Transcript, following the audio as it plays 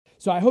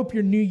So I hope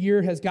your new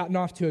year has gotten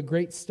off to a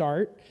great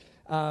start.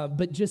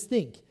 But just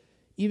think,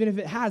 even if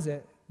it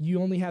hasn't,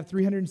 you only have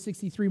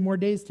 363 more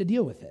days to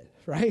deal with it,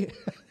 right?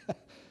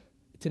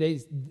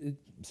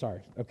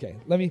 Sorry. Okay.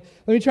 Let me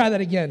try that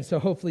again. So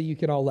hopefully you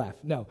can all laugh.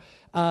 No,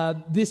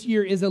 this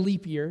year is a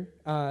leap year,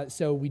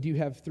 so we do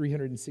have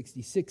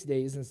 366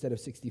 days instead of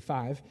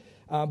 65.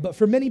 But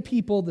for many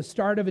people, the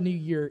start of a new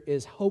year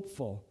is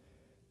hopeful.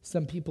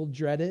 Some people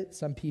dread it.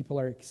 Some people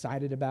are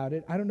excited about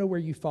it. I don't know where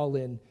you fall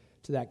into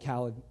that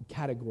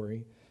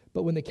category,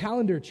 but when the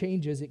calendar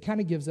changes, it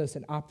kind of gives us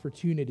an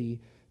opportunity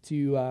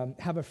to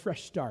have a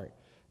fresh start.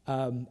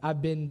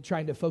 I've been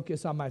trying to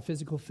focus on my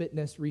physical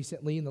fitness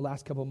recently in the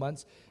last couple of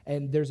months,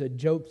 and there's a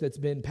joke that's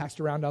been passed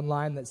around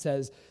online that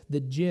says the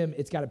gym,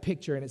 it's got a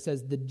picture, and it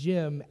says the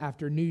gym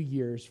after New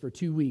Year's for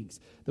 2 weeks.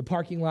 The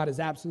parking lot is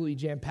absolutely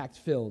jam-packed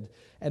filled.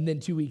 And then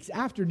 2 weeks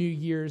after New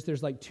Year's,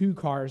 there's like 2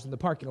 cars in the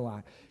parking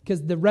lot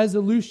because the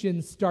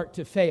resolutions start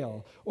to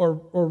fail, or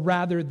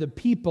rather the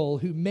people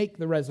who make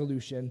the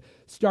resolution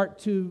start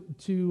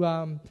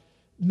to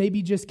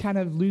maybe just kind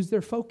of lose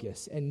their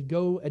focus and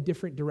go a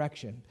different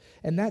direction.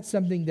 And that's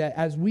something that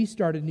as we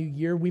start a new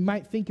year, we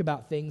might think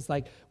about things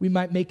like we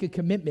might make a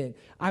commitment.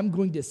 I'm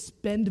going to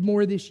spend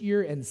more this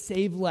year and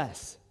save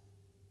less.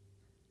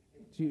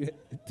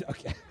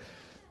 Okay.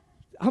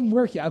 I'm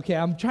working. Okay,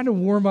 I'm trying to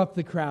warm up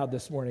the crowd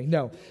this morning.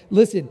 No,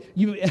 listen,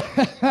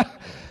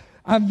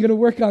 I'm going to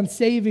work on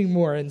saving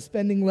more and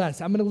spending less.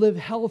 I'm going to live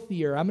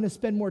healthier. I'm going to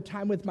spend more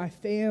time with my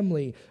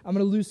family. I'm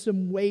going to lose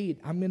some weight.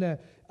 I'm going to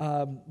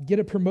get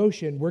a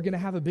promotion. We're going to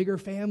have a bigger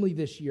family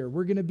this year.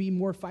 We're going to be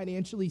more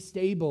financially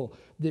stable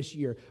this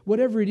year.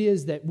 Whatever it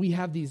is that we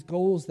have these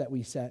goals that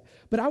we set.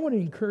 But I want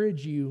to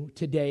encourage you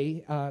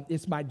today.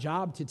 It's my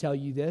job to tell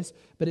you this,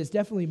 but it's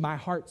definitely my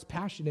heart's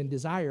passion and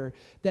desire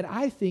that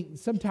I think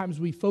sometimes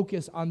we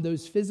focus on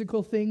those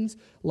physical things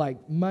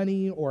like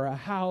money or a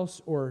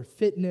house or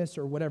fitness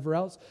or whatever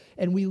else,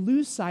 and we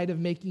lose sight of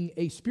making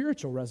a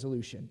spiritual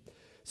resolution.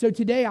 So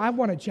today, I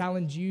want to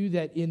challenge you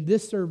that in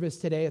this service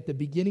today, at the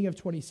beginning of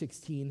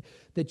 2016,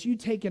 that you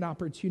take an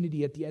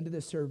opportunity at the end of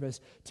the service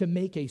to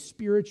make a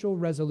spiritual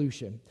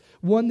resolution,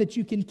 one that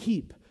you can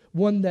keep,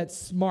 one that's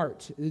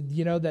smart,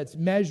 that's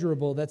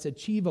measurable, that's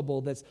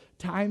achievable, that's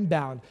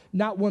time-bound,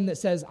 not one that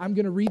says, I'm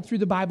going to read through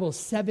the Bible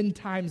 7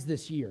 times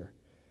this year,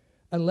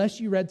 unless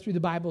you read through the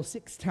Bible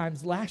 6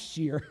 times last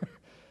year,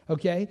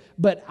 okay?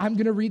 But I'm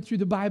going to read through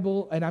the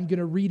Bible, and I'm going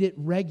to read it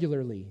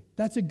regularly.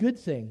 That's a good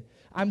thing.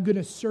 I'm going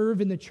to serve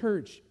in the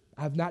church.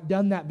 I've not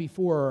done that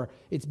before, or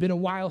it's been a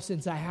while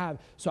since I have,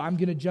 so I'm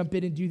going to jump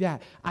in and do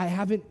that. I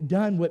haven't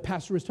done what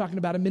Pastor was talking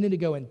about a minute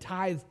ago and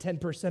tithe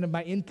 10% of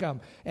my income,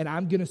 and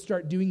I'm going to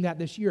start doing that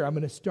this year. I'm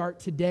going to start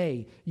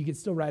today. You can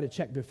still write a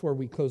check before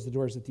we close the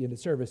doors at the end of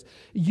service.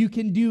 You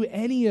can do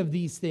any of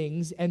these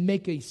things and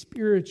make a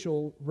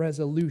spiritual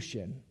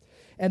resolution,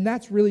 and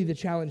that's really the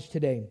challenge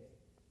today.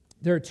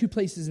 There are 2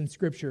 places in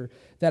Scripture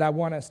that I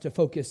want us to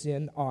focus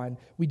in on.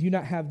 We do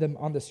not have them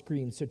on the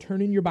screen, so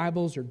turn in your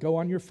Bibles or go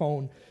on your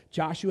phone,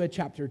 Joshua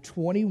chapter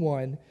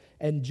 21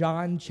 and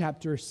John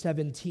chapter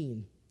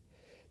 17.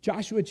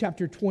 Joshua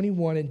chapter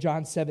 21 and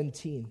John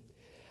 17.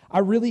 I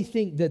really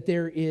think that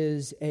there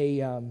is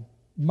a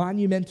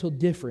monumental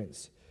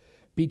difference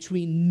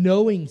between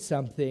knowing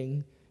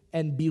something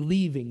and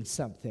believing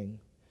something.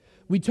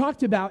 We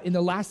talked about in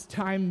the last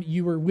time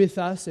you were with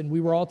us and we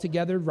were all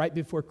together right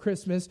before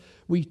Christmas,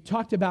 we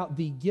talked about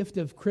the gift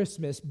of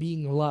Christmas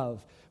being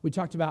love. We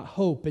talked about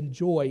hope and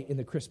joy in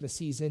the Christmas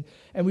season.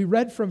 And we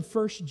read from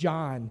 1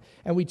 John,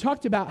 and we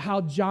talked about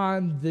how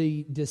John,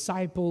 the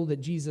disciple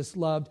that Jesus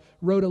loved,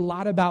 wrote a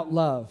lot about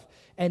love.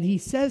 And he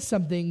says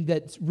something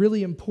that's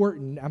really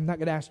important. I'm not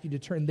going to ask you to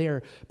turn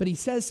there, but he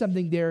says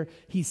something there.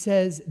 He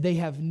says, they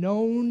have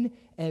known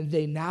and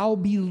they now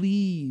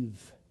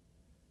believe.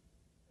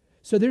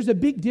 So there's a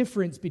big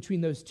difference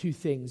between those 2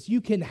 things. You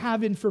can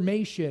have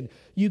information,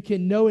 you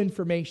can know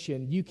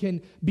information, you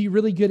can be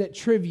really good at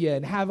trivia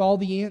and have all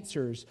the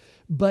answers,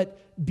 but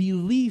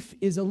belief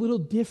is a little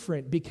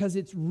different because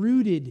it's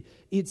rooted,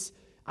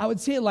 I would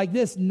say it like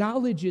this,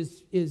 knowledge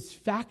is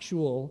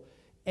factual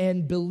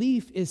and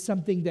belief is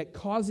something that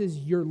causes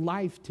your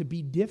life to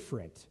be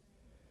different.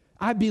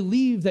 I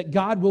believe that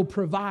God will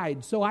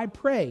provide, so I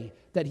pray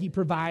that He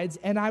provides,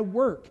 and I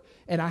work,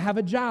 and I have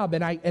a job,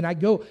 and I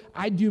go,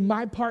 I do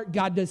my part,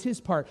 God does His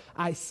part.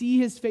 I see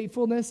His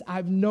faithfulness,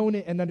 I've known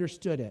it and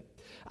understood it.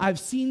 I've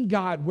seen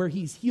God where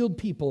He's healed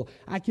people.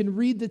 I can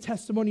read the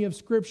testimony of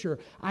Scripture.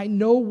 I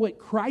know what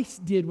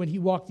Christ did when He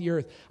walked the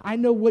earth. I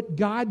know what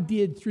God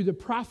did through the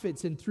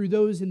prophets and through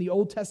those in the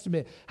Old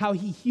Testament, how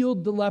He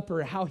healed the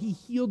leper, how He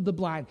healed the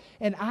blind.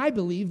 And I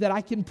believe that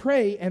I can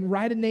pray and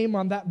write a name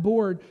on that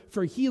board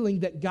for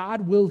healing, that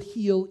God will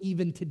heal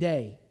even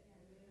today.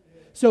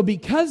 So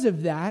because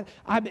of that,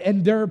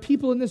 and there are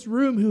people in this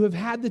room who have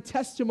had the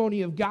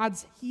testimony of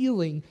God's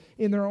healing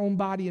in their own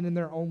body and in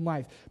their own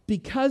life.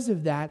 Because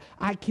of that,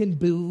 I can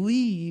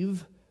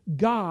believe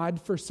God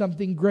for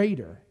something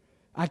greater.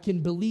 I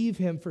can believe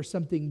him for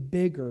something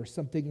bigger,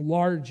 something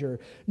larger,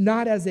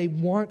 not as a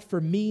want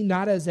for me,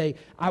 not as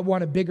I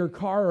want a bigger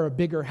car or a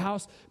bigger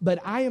house, but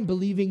I am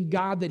believing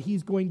God that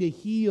he's going to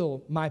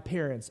heal my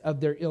parents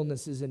of their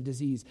illnesses and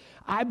disease.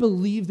 I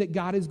believe that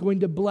God is going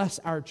to bless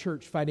our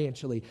church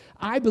financially.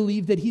 I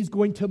believe that he's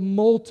going to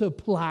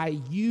multiply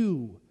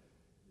you.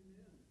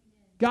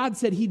 God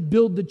said he'd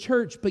build the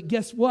church, but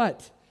guess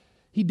what?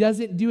 He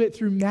doesn't do it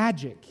through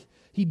magic.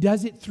 He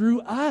does it through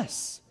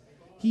us.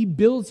 He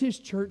builds his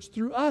church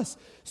through us.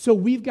 So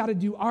we've got to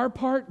do our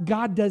part.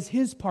 God does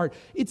his part.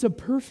 It's a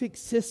perfect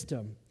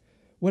system.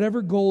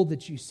 Whatever goal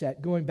that you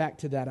set, going back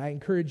to that, I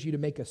encourage you to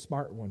make a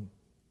smart one.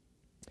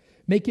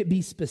 Make it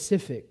be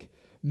specific,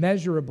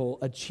 measurable,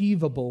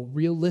 achievable,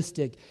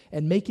 realistic,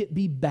 and make it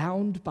be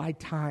bound by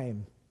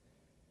time.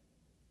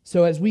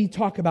 So as we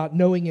talk about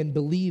knowing and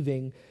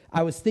believing,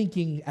 I was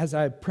thinking, as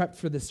I prepped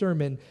for the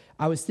sermon,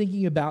 I was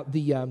thinking about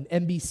the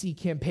NBC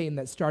campaign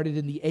that started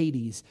in the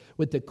 80s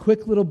with the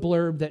quick little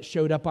blurb that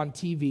showed up on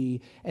TV,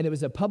 and it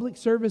was a public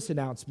service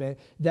announcement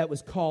that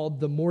was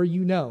called The More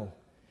You Know.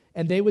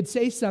 And they would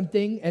say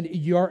something, and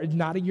you're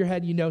nodding your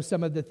head, you know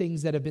some of the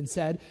things that have been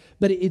said,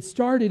 but it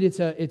started,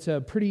 it's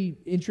a pretty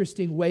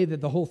interesting way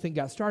that the whole thing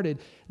got started.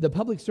 The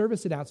public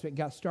service announcement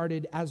got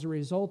started as a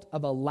result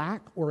of a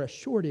lack or a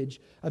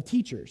shortage of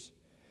teachers.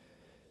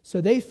 So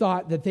they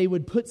thought that they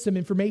would put some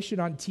information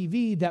on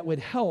TV that would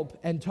help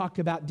and talk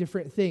about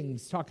different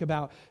things, talk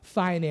about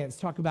finance,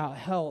 talk about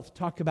health,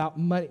 talk about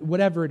money,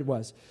 whatever it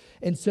was.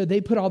 And so they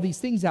put all these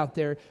things out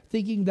there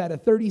thinking that a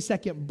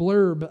 30-second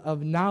blurb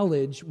of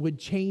knowledge would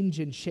change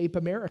and shape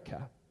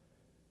America.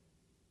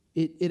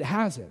 It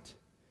hasn't.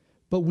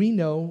 But we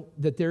know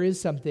that there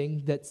is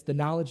something that's the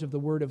knowledge of the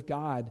Word of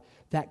God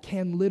that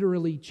can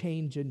literally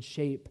change and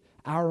shape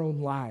our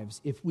own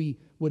lives if we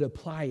would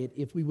apply it,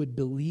 if we would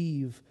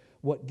believe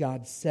what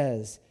God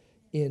says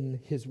in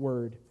his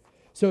word.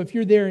 So if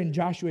you're there in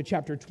Joshua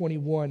chapter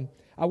 21,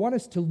 I want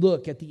us to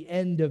look at the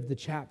end of the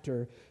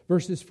chapter,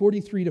 verses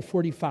 43 to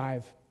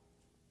 45.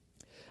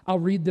 I'll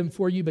read them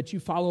for you, but you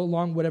follow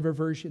along whatever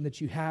version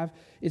that you have.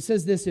 It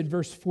says this in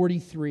verse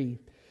 43.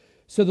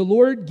 So the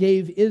Lord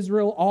gave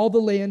Israel all the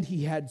land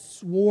he had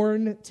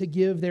sworn to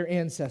give their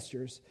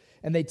ancestors,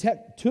 and they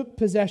took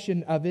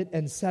possession of it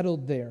and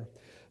settled there.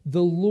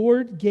 The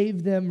Lord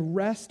gave them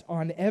rest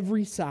on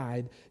every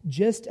side,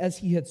 just as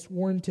he had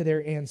sworn to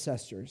their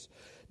ancestors.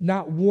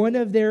 Not one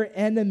of their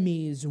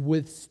enemies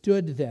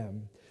withstood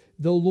them.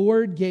 The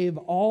Lord gave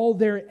all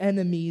their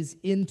enemies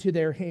into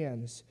their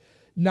hands.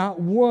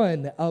 Not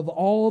one of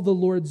all the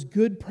Lord's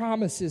good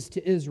promises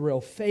to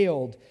Israel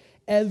failed.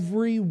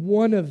 Every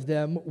one of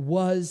them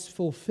was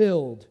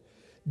fulfilled.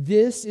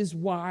 This is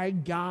why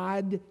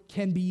God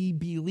can be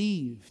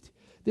believed.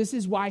 This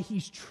is why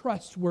he's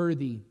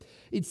trustworthy.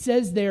 It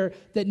says there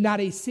that not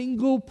a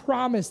single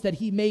promise that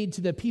he made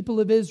to the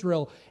people of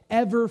Israel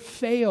ever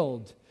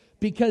failed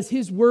because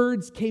his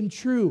words came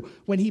true.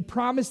 When he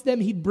promised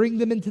them he'd bring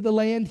them into the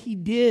land, he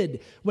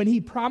did. When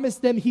he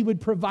promised them he would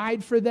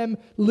provide for them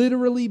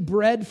literally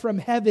bread from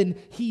heaven,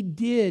 he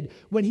did.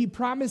 When he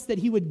promised that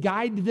he would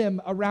guide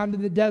them around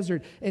in the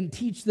desert and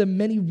teach them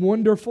many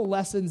wonderful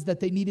lessons that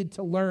they needed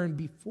to learn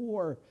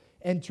before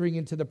entering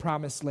into the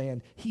promised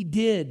land, he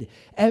did.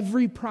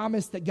 Every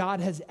promise that God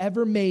has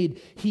ever made,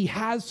 he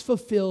has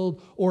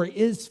fulfilled or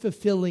is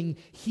fulfilling.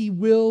 He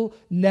will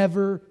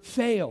never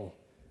fail.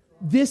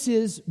 This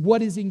is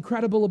what is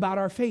incredible about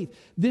our faith.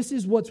 This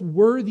is what's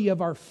worthy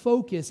of our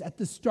focus at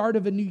the start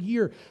of a new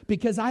year,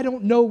 because I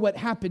don't know what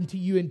happened to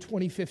you in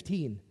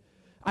 2015.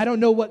 I don't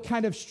know what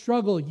kind of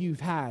struggle you've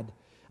had.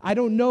 I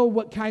don't know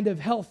what kind of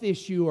health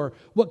issue or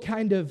what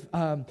kind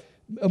of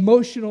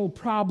emotional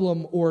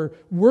problem or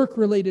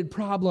work-related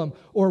problem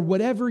or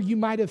whatever you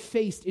might have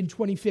faced in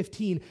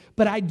 2015.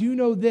 But I do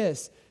know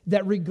this,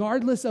 that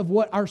regardless of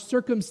what our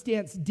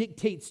circumstance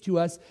dictates to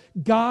us,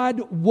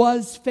 God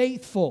was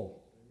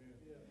faithful.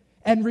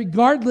 And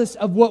regardless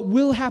of what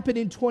will happen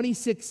in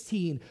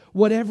 2016,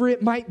 whatever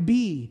it might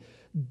be,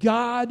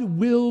 God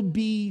will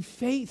be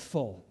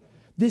faithful.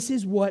 This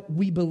is what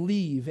we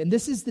believe. And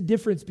this is the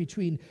difference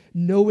between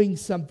knowing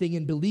something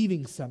and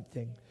believing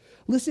something.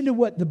 Listen to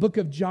what the book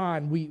of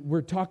John,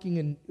 we're talking,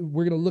 and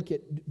we're going to look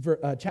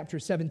at chapter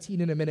 17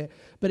 in a minute.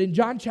 But in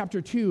John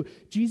chapter 2,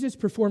 Jesus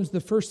performs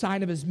the first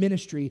sign of his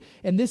ministry,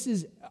 and this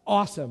is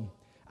awesome.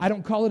 I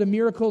don't call it a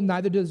miracle,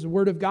 neither does the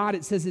Word of God.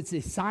 It says it's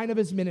a sign of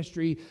his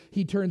ministry.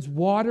 He turns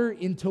water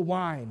into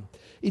wine.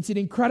 It's an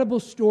incredible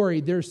story.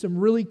 There's some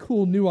really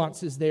cool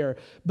nuances there.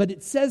 But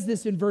it says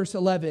this in verse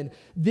 11.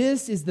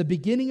 This is the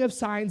beginning of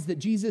signs that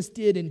Jesus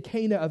did in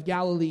Cana of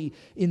Galilee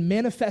in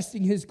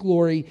manifesting his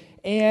glory,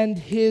 and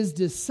his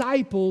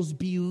disciples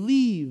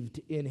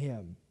believed in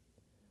him.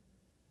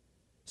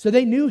 So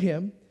they knew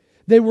him.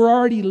 They were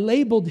already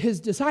labeled his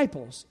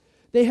disciples.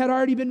 They had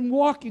already been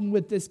walking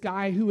with this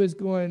guy who was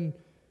going,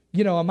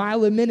 a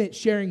mile a minute,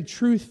 sharing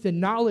truth and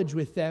knowledge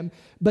with them.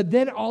 But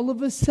then all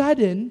of a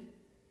sudden,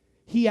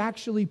 he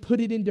actually put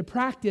it into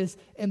practice,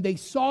 and they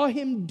saw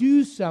him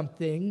do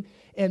something,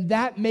 and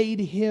that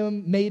made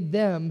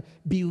them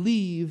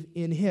believe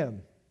in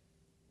him.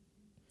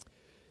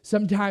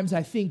 Sometimes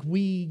I think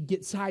we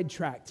get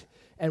sidetracked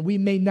and we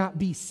may not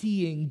be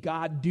seeing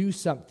God do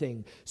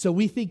something. So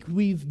we think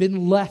we've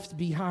been left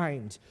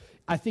behind.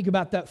 I think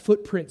about that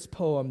Footprints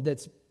poem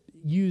that's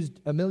used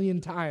a million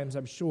times,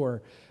 I'm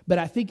sure. But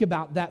I think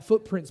about that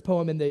Footprints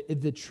poem and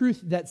the truth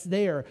that's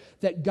there,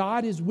 that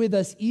God is with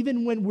us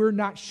even when we're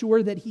not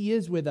sure that He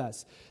is with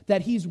us,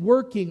 that He's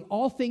working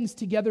all things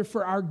together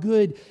for our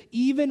good,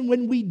 even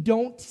when we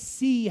don't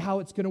see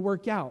how it's going to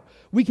work out.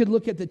 We could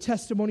look at the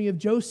testimony of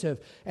Joseph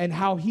and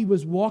how he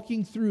was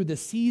walking through the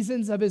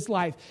seasons of his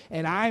life,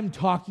 and I'm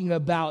talking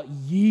about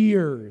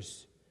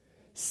years,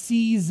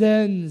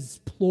 seasons,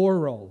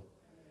 plural,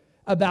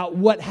 about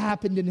what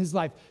happened in his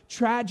life.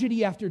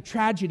 Tragedy after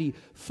tragedy,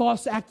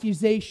 false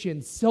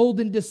accusations, sold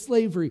into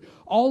slavery,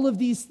 all of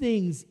these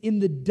things in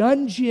the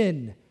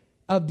dungeon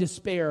of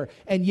despair.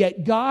 And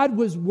yet God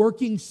was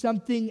working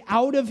something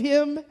out of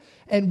him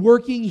and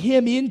working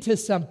him into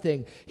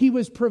something. He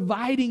was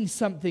providing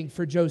something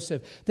for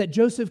Joseph that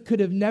Joseph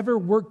could have never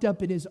worked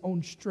up in his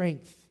own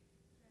strength.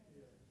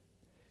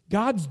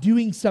 God's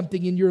doing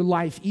something in your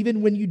life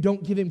even when you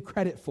don't give Him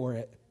credit for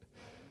it.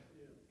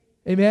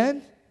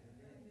 Amen?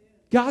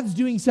 God's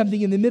doing something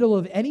in the middle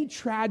of any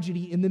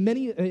tragedy, in the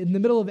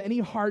middle of any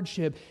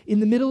hardship, in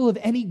the middle of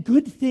any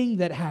good thing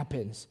that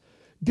happens.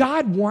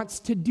 God wants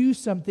to do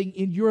something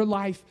in your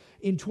life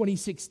in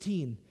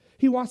 2016.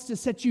 He wants to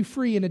set you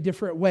free in a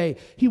different way.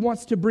 He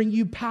wants to bring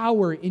you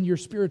power in your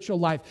spiritual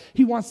life.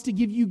 He wants to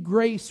give you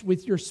grace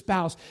with your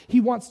spouse. He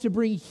wants to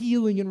bring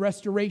healing and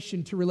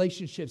restoration to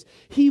relationships.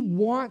 He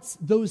wants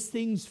those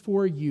things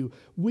for you.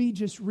 We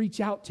just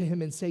reach out to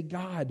Him and say,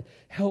 God,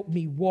 help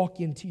me walk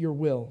into your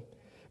will.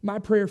 My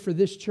prayer for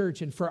this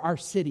church and for our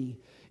city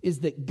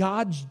is that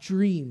God's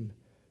dream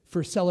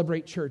for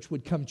Celebrate Church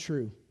would come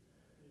true.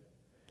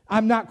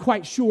 I'm not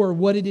quite sure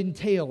what it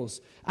entails.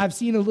 I've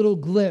seen a little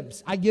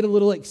glimpse. I get a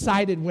little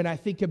excited when I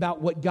think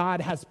about what God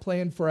has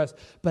planned for us,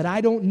 but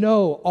I don't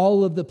know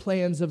all of the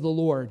plans of the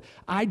Lord.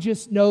 I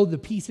just know the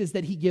pieces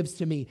that He gives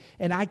to me,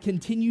 and I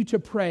continue to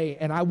pray,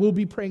 and I will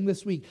be praying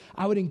this week.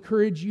 I would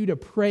encourage you to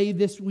pray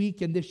this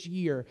week and this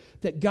year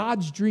that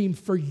God's dream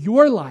for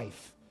your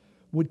life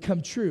would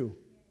come true.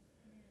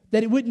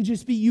 That it wouldn't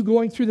just be you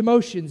going through the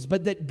motions,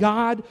 but that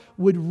God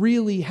would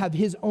really have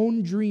His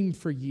own dream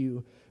for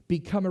you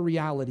become a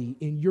reality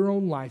in your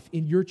own life,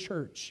 in your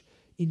church,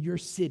 in your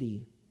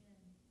city.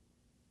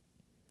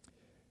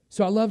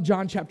 So I love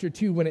John chapter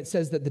 2 when it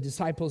says that the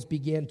disciples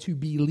began to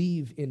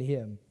believe in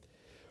Him.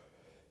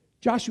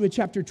 Joshua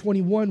chapter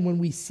 21, when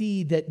we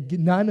see that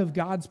none of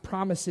God's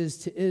promises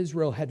to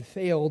Israel had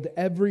failed,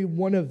 every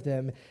one of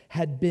them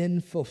had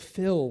been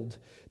fulfilled.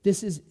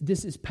 This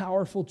is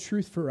powerful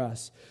truth for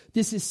us.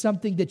 This is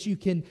something that you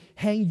can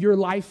hang your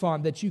life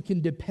on, that you can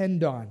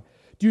depend on.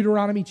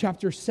 Deuteronomy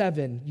chapter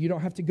 7, you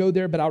don't have to go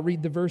there, but I'll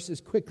read the verses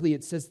quickly.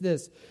 It says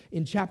this,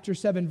 in chapter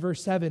 7,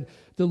 verse 7,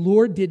 the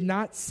Lord did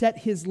not set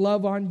His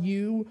love on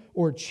you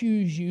or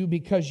choose you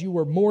because you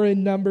were more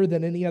in number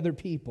than any other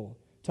people.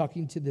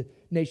 Talking to the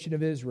nation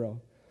of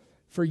Israel.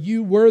 For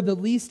you were the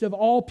least of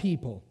all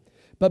people.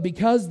 But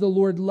because the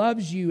Lord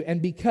loves you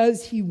and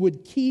because He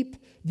would keep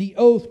the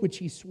oath which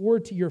He swore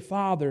to your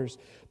fathers,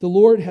 the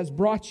Lord has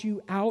brought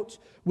you out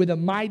with a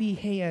mighty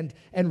hand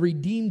and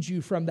redeemed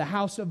you from the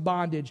house of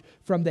bondage,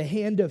 from the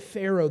hand of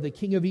Pharaoh, the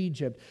king of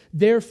Egypt.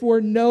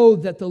 Therefore know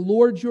that the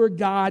Lord your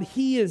God,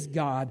 He is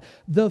God,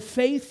 the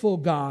faithful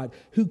God,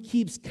 who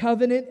keeps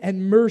covenant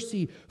and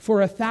mercy for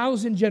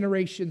 1,000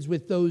 generations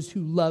with those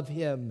who love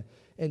Him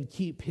and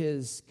keep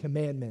His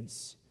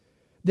commandments.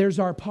 There's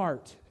our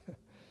part.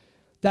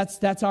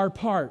 That's our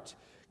part.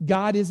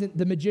 God isn't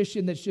the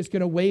magician that's just going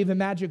to wave a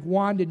magic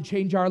wand and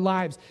change our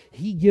lives.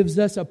 He gives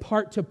us a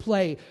part to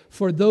play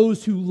for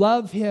those who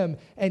love Him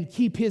and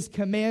keep His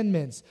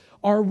commandments.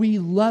 Are we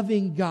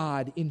loving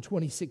God in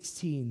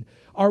 2016?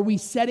 Are we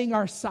setting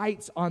our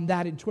sights on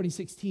that in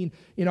 2016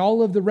 in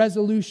all of the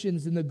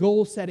resolutions and the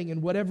goal setting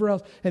and whatever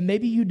else? And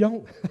maybe you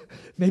don't.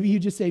 Maybe you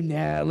just say,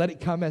 nah, let it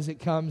come as it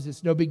comes.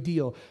 It's no big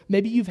deal.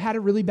 Maybe you've had a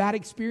really bad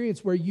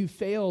experience where you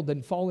failed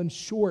and fallen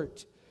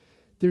short.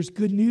 There's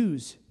good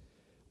news.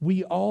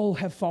 We all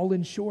have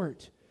fallen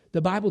short.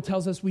 The Bible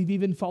tells us we've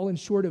even fallen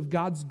short of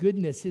God's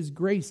goodness, His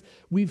grace.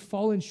 We've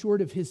fallen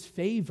short of His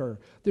favor.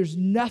 There's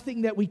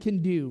nothing that we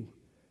can do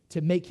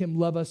to make Him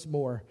love us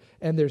more,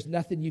 and there's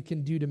nothing you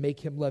can do to make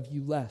Him love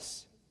you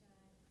less.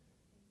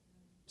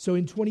 So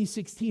in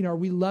 2016, are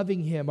we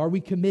loving Him? Are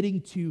we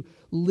committing to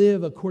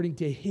live according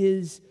to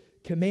His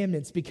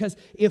commandments? Because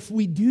if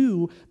we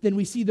do, then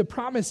we see the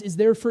promise is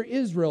there for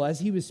Israel. As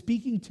He was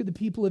speaking to the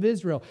people of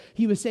Israel,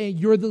 He was saying,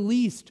 you're the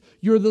least,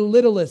 you're the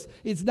littlest.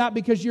 It's not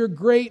because you're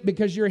great,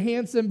 because you're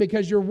handsome,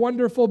 because you're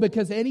wonderful,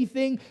 because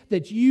anything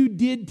that you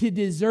did to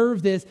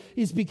deserve this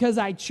is because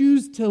I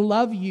choose to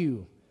love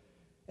you.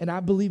 And I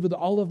believe with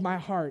all of my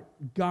heart,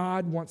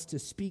 God wants to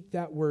speak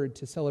that word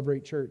to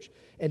Celebrate Church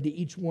and to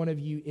each one of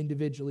you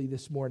individually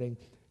this morning.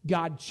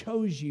 God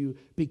chose you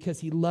because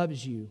He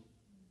loves you.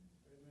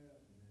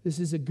 This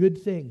is a good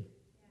thing.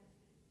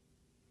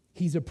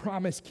 He's a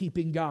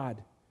promise-keeping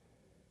God.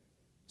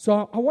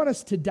 So I want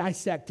us to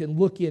dissect and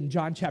look in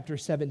John chapter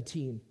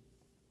 17.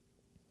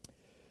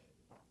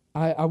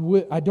 I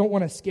don't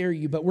want to scare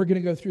you, but we're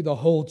going to go through the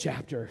whole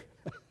chapter.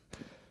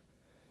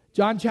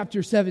 John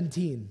chapter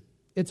 17.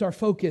 It's our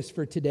focus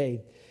for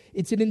today.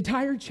 It's an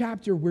entire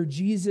chapter where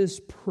Jesus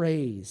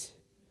prays.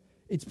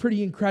 It's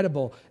pretty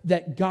incredible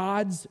that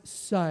God's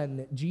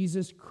Son,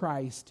 Jesus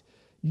Christ,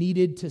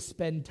 needed to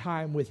spend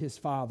time with his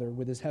Father,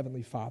 with his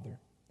heavenly Father.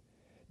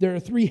 There are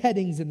 3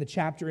 headings in the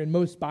chapter. In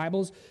most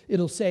Bibles,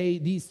 it'll say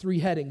these 3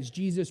 headings.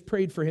 Jesus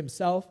prayed for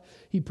himself,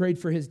 he prayed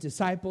for his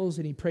disciples,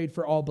 and he prayed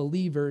for all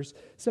believers.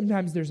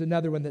 Sometimes there's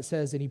another one that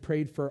says, and he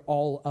prayed for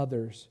all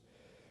others.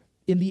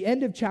 In the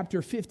end of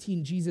chapter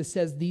 15, Jesus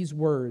says these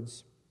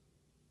words.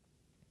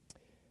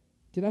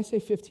 Did I say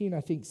 15?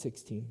 I think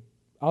 16.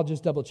 I'll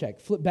just double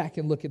check. Flip back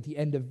and look at the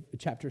end of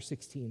chapter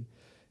 16.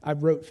 I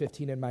wrote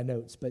 15 in my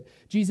notes. But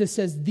Jesus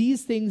says,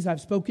 these things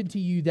I've spoken to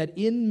you, that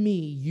in me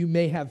you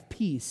may have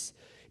peace.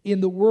 In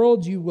the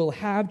world you will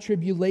have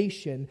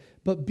tribulation,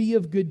 but be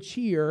of good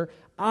cheer.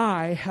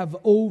 I have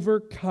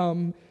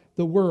overcome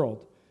the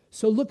world.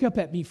 So look up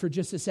at me for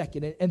just a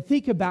second and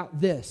think about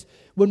this.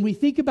 When we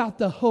think about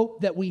the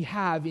hope that we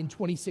have in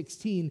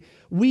 2016,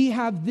 we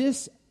have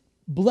this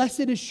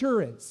blessed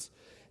assurance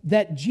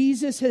that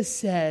Jesus has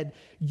said,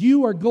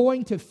 you are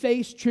going to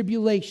face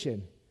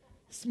tribulation.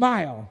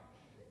 Smile.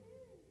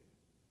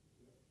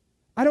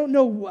 I don't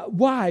know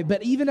why,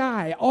 but even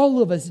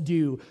all of us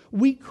do.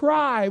 We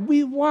cry,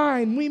 we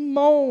whine, we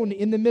moan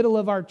in the middle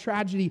of our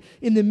tragedy,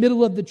 in the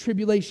middle of the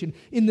tribulation,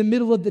 in the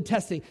middle of the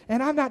testing.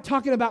 And I'm not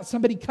talking about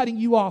somebody cutting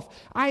you off.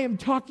 I am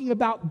talking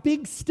about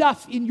big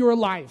stuff in your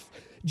life.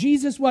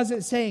 Jesus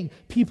wasn't saying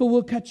people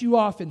will cut you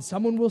off and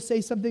someone will say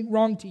something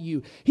wrong to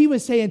you. He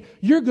was saying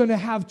you're going to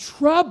have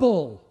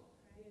trouble.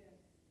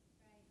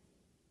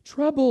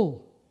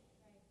 Trouble.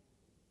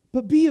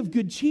 But be of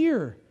good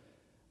cheer.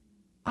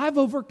 I've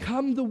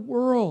overcome the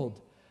world.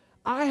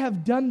 I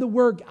have done the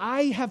work.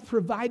 I have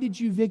provided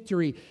you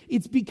victory.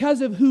 It's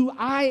because of who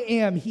I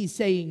am, he's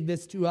saying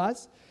this to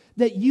us,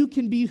 that you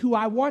can be who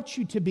I want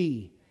you to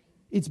be.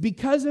 It's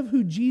because of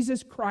who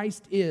Jesus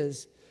Christ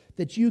is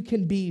that you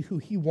can be who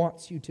he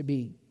wants you to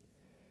be.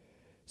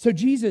 So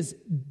Jesus,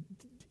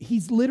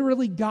 he's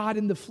literally God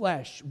in the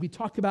flesh. We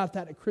talk about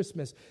that at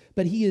Christmas.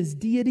 But he is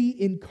deity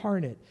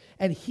incarnate.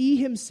 And he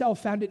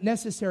himself found it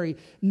necessary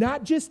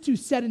not just to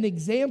set an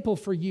example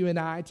for you and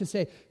I to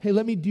say, hey,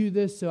 let me do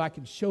this so I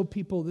can show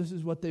people this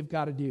is what they've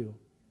got to do.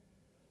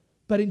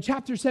 But in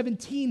chapter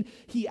 17,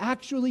 he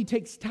actually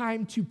takes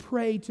time to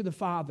pray to the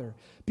Father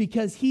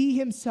because he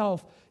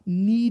himself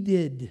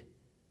needed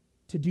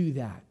to do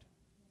that.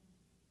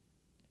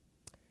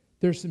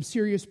 There's some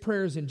serious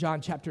prayers in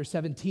John chapter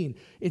 17.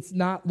 It's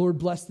not, Lord,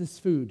 bless this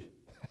food.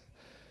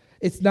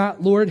 It's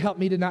not, Lord, help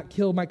me to not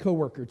kill my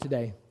coworker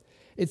today.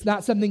 It's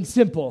not something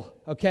simple,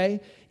 okay?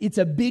 It's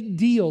a big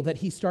deal that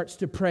he starts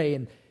to pray.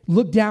 And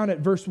look down at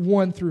verse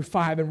 1 through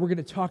 5, and we're going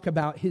to talk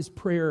about his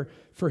prayer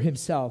for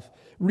himself.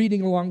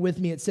 Reading along with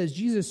me, it says,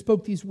 Jesus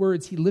spoke these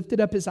words. He lifted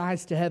up his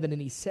eyes to heaven,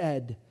 and he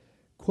said,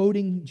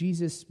 quoting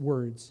Jesus'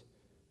 words,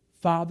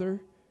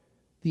 Father,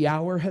 the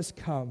hour has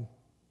come.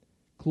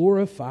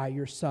 Glorify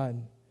your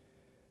Son,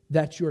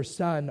 that your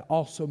Son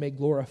also may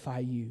glorify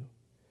you,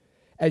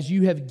 as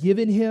you have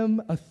given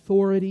him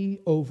authority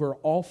over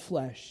all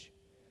flesh,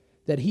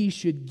 that he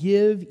should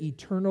give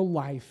eternal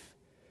life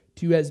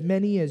to as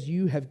many as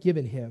you have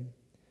given him.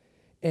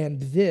 And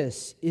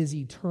this is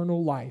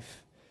eternal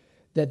life,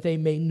 that they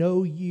may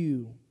know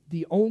you,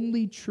 the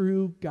only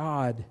true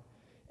God,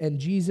 and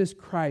Jesus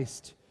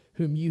Christ,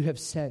 whom you have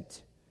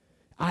sent.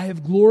 I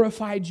have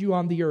glorified you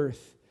on the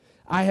earth.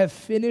 I have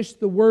finished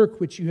the work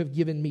which you have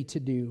given me to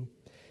do.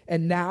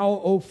 And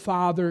now, O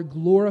Father,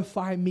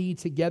 glorify me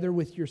together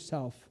with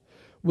yourself,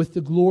 with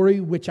the glory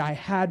which I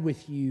had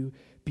with you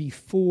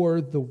before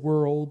the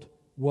world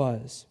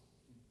was.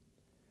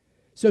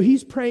 So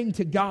he's praying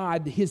to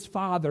God, his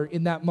Father,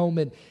 in that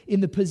moment,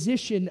 in the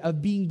position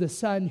of being the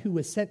Son who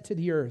was sent to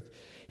the earth.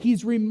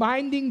 He's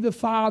reminding the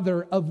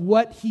Father of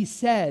what he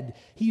said.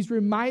 He's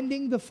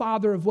reminding the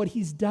Father of what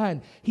he's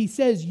done. He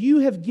says, you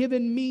have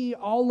given me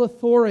all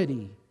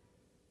authority.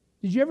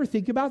 Did you ever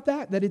think about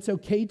that? That it's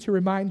okay to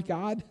remind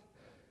God?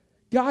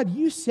 God,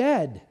 you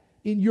said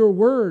in your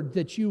word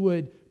that you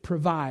would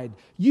provide.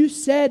 You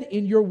said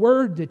in your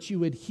word that you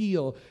would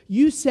heal.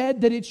 You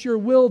said that it's your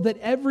will that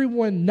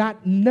everyone,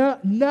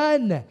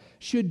 none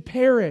should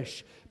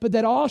perish, but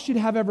that all should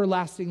have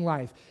everlasting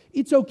life.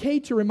 It's okay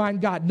to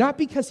remind God, not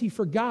because he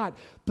forgot,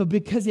 but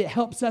because it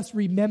helps us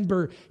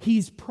remember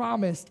he's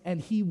promised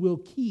and he will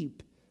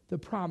keep the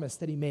promise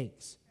that he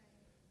makes.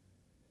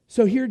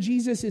 So here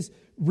Jesus is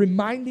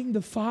reminding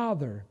the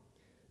Father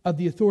of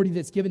the authority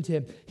that's given to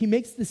him. He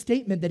makes the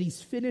statement that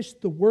he's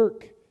finished the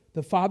work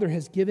the Father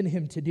has given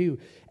him to do.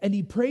 And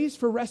he prays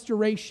for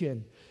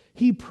restoration.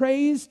 He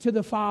prays to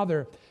the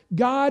Father,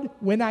 God,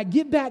 when I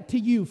get back to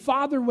you,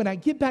 Father, when I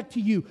get back to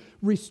you,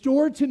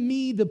 restore to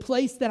me the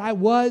place that I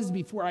was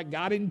before I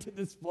got into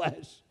this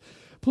flesh.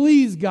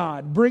 Please,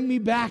 God, bring me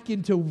back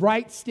into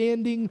right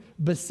standing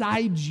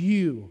beside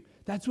you.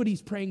 That's what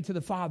he's praying to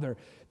the Father.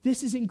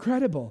 This is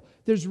incredible.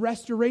 There's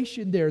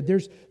restoration there.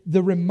 There's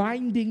the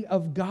reminding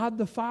of God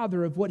the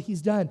Father of what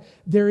he's done.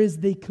 There is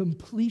the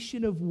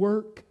completion of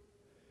work.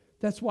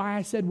 That's why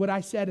I said what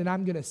I said, and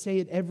I'm going to say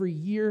it every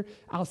year.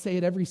 I'll say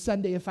it every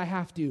Sunday if I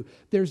have to.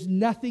 There's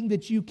nothing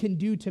that you can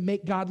do to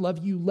make God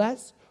love you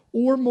less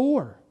or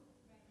more,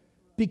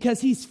 because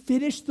he's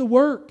finished the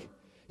work.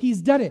 He's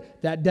done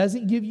it. That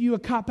doesn't give you a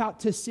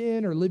cop-out to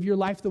sin or live your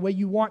life the way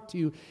you want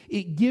to.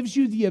 It gives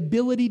you the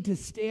ability to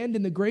stand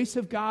in the grace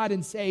of God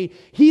and say,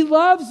 he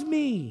loves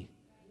me.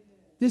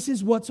 This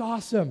is what's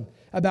awesome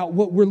about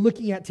what we're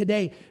looking at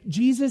today.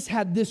 Jesus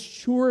had this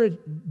sure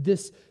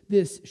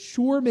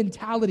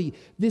mentality,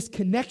 this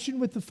connection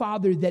with the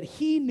Father, that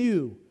he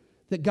knew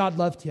that God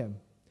loved him.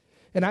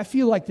 And I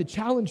feel like the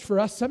challenge for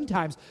us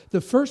sometimes,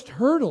 the first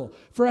hurdle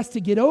for us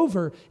to get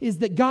over is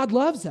that God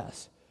loves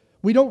us.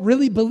 We don't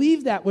really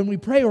believe that when we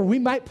pray, or we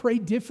might pray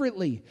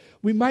differently.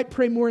 We might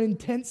pray more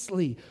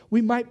intensely.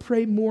 We might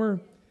pray more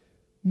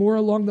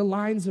along the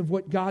lines of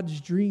what God's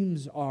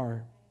dreams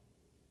are.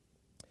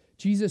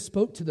 Jesus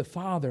spoke to the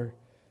Father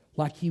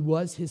like he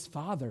was his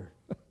Father.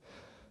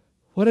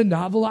 What a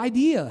novel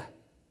idea.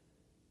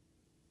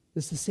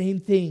 It's the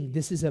same thing.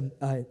 This is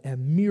a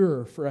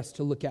mirror for us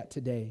to look at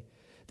today,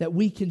 that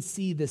we can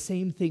see the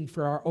same thing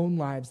for our own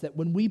lives, that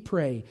when we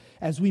pray,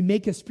 as we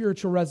make a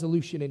spiritual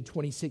resolution in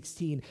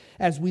 2016,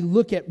 as we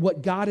look at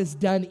what God has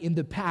done in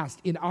the past,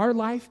 in our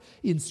life,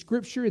 in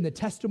Scripture, in the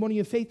testimony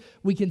of faith,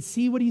 we can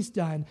see what he's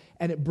done,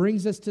 and it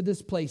brings us to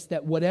this place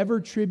that whatever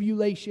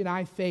tribulation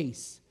I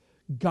face,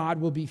 God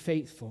will be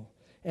faithful.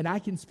 And I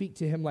can speak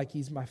to him like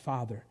he's my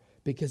Father,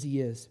 because he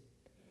is.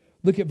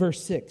 Look at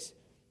verse 6.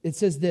 It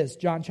says this,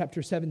 John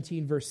chapter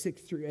 17, verse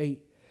 6 through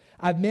 8.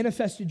 I've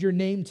manifested your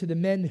name to the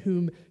men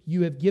whom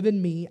you have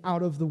given me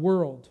out of the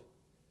world.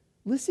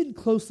 Listen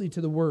closely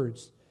to the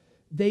words.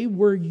 They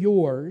were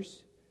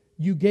yours.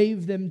 You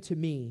gave them to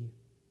me,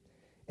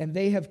 and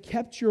they have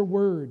kept your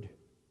word.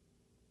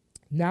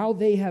 Now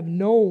they have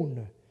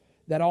known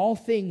that all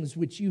things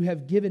which you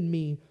have given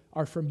me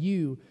are from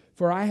you,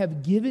 for I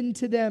have given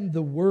to them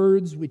the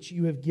words which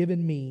you have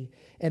given me,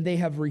 and they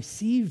have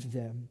received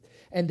them,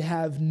 and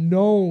have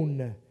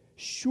known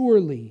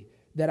surely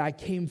that I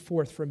came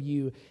forth from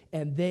you,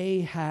 and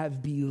they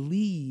have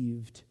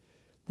believed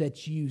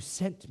that you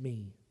sent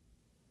me.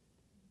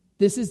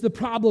 This is the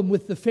problem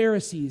with the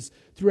Pharisees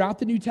throughout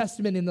the New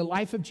Testament in the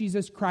life of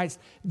Jesus Christ.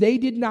 They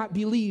did not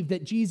believe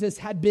that Jesus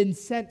had been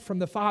sent from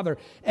the Father.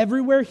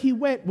 Everywhere he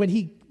went, when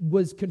he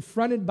was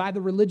confronted by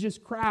the religious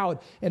crowd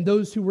and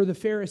those who were the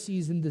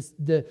Pharisees and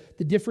the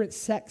different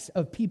sects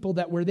of people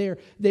that were there,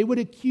 they would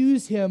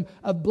accuse him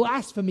of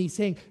blasphemy,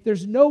 saying,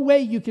 there's no way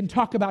you can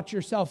talk about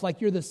yourself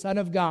like you're the Son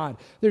of God.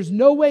 There's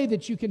no way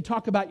that you can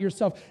talk about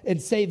yourself and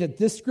say that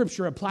this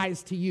scripture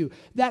applies to you.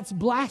 That's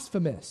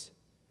blasphemous.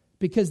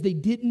 Because they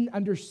didn't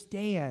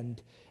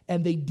understand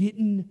and they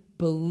didn't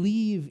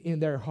believe in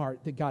their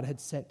heart that God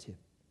had sent him.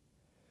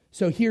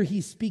 So here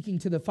he's speaking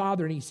to the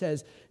Father and he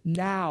says,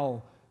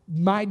 now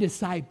my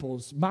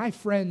disciples, my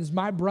friends,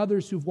 my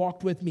brothers who've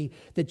walked with me,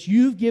 that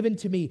you've given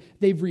to me,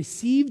 they've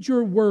received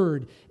your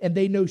word and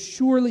they know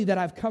surely that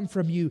I've come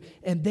from you,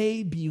 and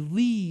they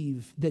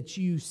believe that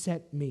you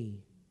sent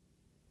me.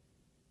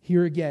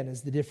 Here again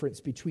is the difference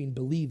between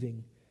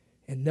believing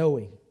and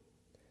knowing.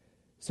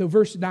 So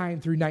verse 9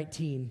 through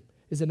 19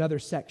 is another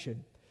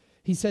section.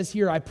 He says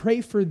here, I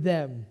pray for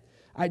them.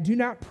 I do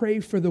not pray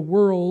for the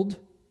world.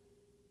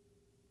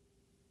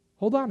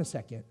 Hold on a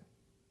second.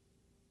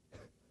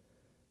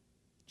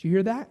 Did you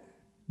hear that?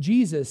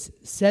 Jesus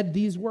said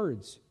these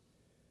words.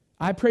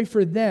 I pray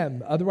for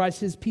them,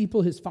 otherwise his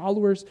people, his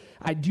followers.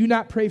 I do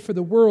not pray for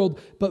the world,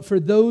 but for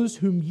those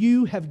whom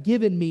you have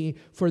given me,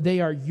 for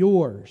they are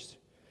yours.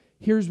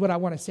 Here's what I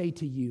want to say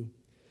to you.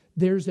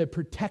 There's a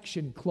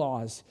protection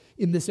clause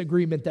in this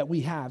agreement that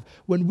we have.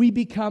 When we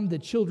become the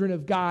children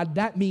of God,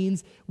 that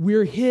means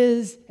we're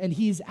his and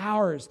he's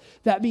ours.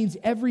 That means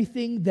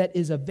everything that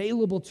is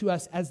available to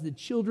us as the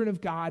children of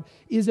God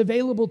is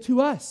available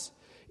to us.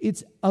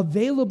 It's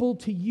available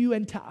to you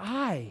and to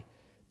I.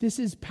 This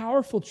is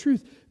powerful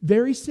truth,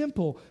 very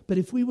simple. But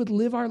if we would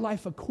live our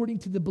life according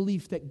to the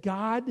belief that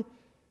God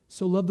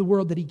so loved the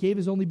world that he gave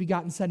his only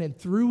begotten Son, and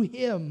through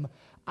him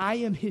I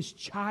am his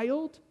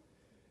child,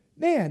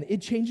 man,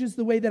 it changes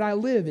the way that I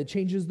live. It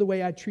changes the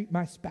way I treat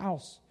my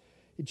spouse.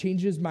 It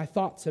changes my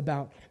thoughts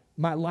about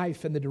my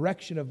life and the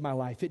direction of my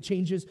life. It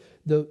changes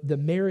the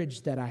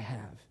marriage that I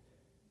have.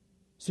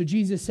 So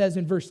Jesus says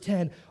in verse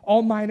 10,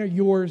 all mine are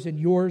yours and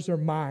yours are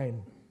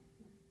mine,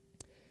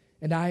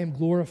 and I am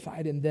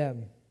glorified in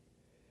them.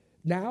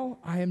 Now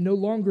I am no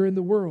longer in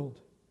the world,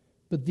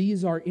 but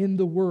these are in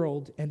the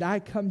world, and I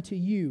come to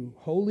you,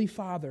 Holy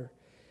Father,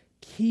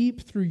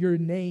 keep through your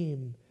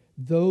name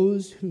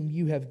those whom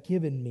you have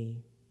given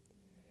me,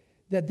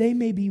 that they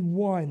may be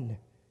one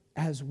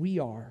as we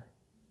are.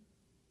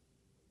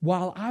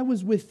 While I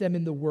was with them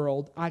in the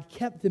world, I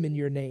kept them in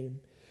your name.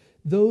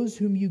 Those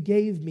whom you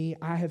gave me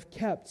I have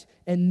kept,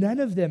 and none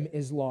of them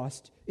is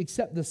lost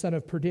except the son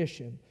of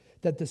perdition,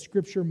 that the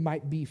scripture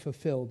might be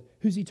fulfilled.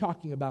 Who's he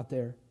talking about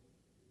there?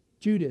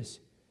 Judas.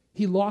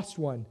 He lost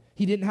one.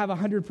 He didn't have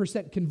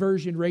 100%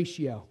 conversion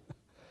ratio.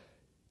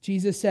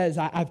 Jesus says,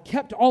 I've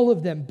kept all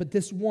of them, but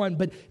this one,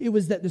 but it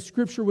was that the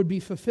scripture would be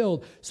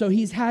fulfilled. So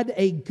he's had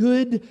a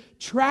good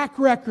track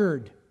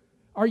record.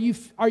 Are you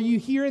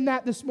hearing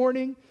that this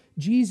morning?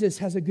 Jesus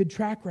has a good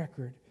track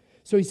record.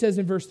 So he says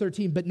in verse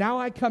 13, but now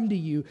I come to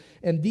you,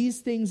 and these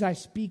things I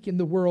speak in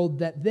the world,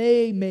 that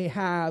they may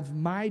have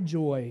my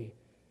joy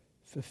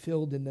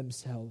fulfilled in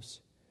themselves.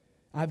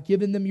 I've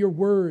given them your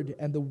word,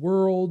 and the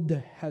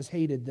world has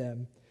hated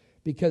them,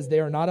 because they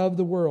are not of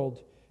the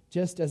world,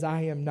 just as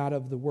I am not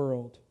of the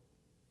world.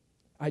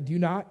 I do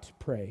not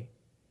pray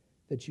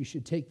that you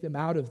should take them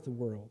out of the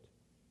world,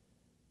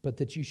 but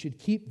that you should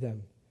keep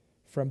them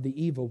from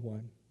the evil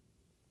one.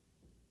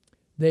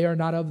 They are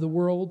not of the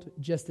world,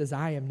 just as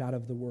I am not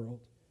of the world.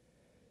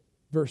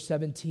 Verse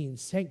 17,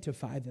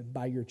 sanctify them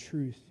by your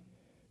truth.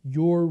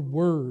 Your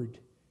word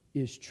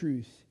is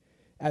truth.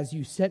 As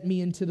you sent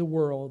me into the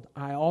world,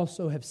 I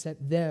also have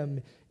sent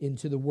them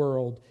into the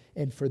world,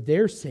 and for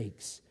their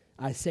sakes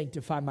I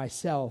sanctify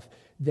myself,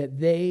 that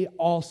they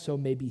also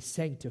may be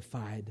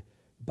sanctified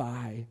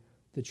by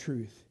the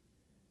truth.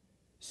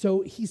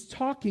 So he's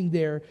talking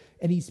there,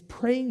 and he's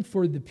praying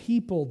for the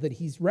people that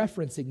he's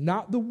referencing,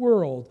 not the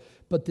world,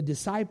 but the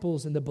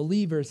disciples and the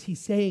believers. He's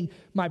saying,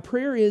 my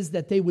prayer is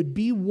that they would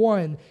be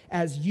one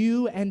as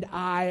you and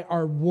I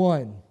are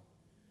one.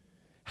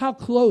 How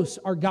close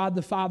are God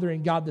the Father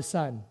and God the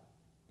Son?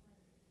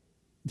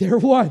 They're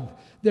one.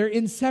 They're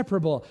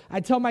inseparable.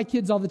 I tell my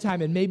kids all the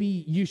time, and maybe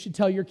you should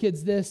tell your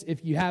kids this.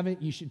 If you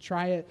haven't, you should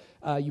try it.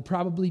 You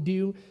probably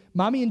do.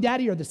 Mommy and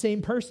daddy are the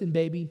same person,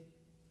 baby.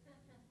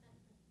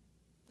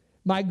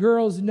 My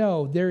girls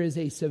know there is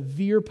a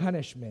severe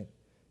punishment.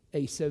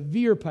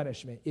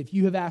 If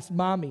you have asked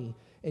mommy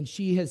and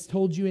she has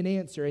told you an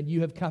answer and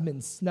you have come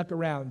and snuck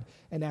around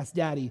and asked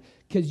daddy,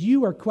 because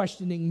you are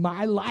questioning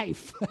my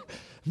life.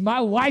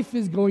 My wife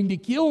is going to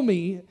kill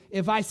me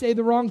if I say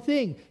the wrong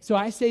thing. So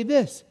I say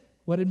this,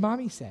 what did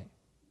mommy say?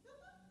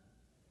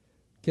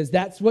 Because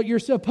that's what you're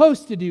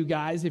supposed to do,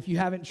 guys. If you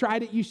haven't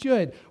tried it, you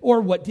should. Or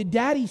what did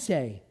daddy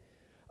say?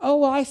 Oh,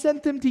 well, I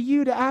sent them to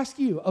you to ask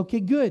you. Okay,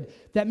 good.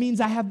 That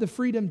means I have the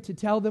freedom to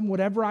tell them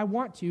whatever I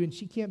want to, and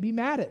she can't be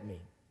mad at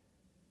me.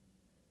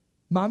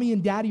 Mommy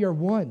and daddy are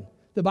one.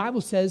 The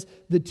Bible says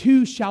the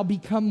two shall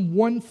become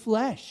one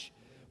flesh.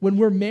 When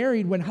we're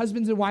married, when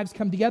husbands and wives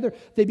come together,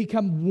 they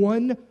become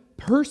one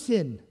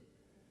person.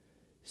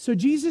 So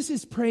Jesus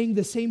is praying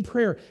the same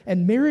prayer,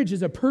 and marriage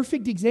is a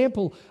perfect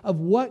example of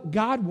what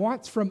God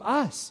wants from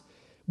us.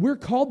 We're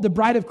called the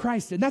bride of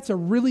Christ, and that's a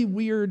really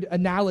weird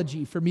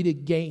analogy for me to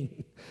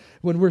gain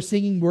when we're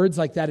singing words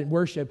like that in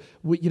worship.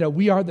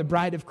 We are the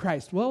bride of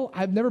Christ. Well,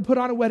 I've never put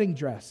on a wedding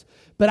dress,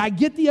 but I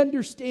get the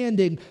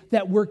understanding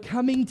that we're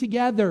coming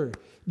together.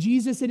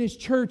 Jesus and his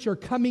church are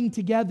coming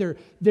together.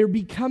 They're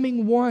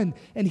becoming one,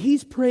 and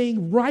he's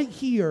praying right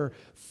here,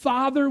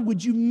 Father,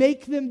 would you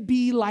make them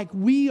be like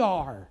we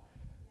are?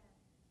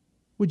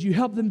 Would you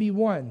help them be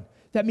one?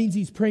 That means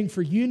he's praying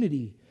for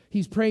unity.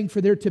 He's praying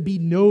for there to be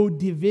no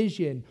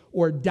division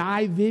or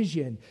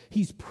division.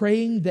 He's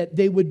praying that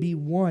they would be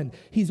one.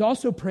 He's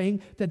also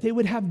praying that they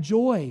would have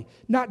joy.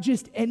 Not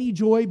just any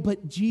joy, but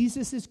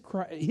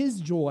his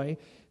joy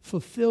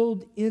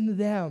fulfilled in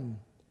them.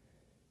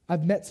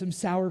 I've met some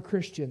sour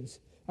Christians.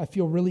 I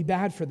feel really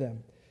bad for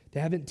them. They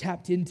haven't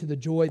tapped into the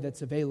joy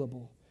that's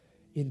available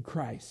in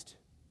Christ.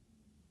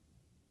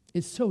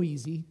 It's so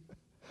easy.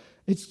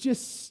 It's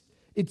just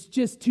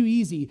too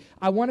easy.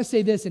 I want to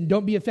say this, and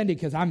don't be offended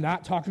because I'm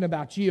not talking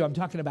about you. I'm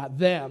talking about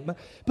them.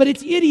 But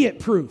it's idiot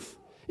proof.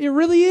 It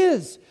really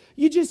is.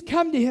 You just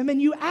come to him and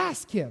you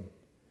ask him.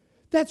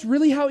 That's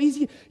really how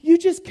easy. You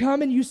just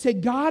come and you say,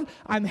 God,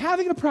 I'm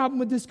having a problem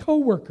with this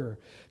coworker.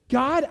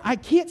 God, I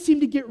can't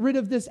seem to get rid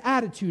of this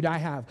attitude I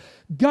have.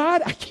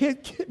 God, I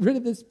can't get rid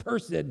of this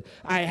person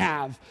I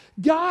have.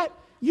 God,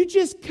 you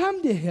just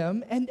come to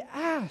him and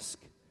ask.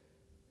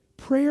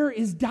 Prayer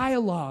is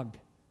dialogue.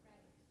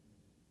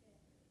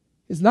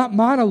 It's not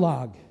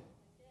monologue.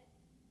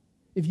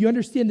 If you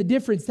understand the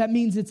difference, that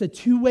means it's a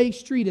two-way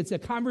street. It's a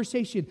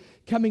conversation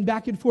coming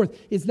back and forth.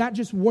 It's not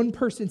just one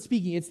person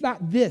speaking. It's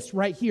not this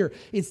right here.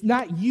 It's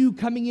not you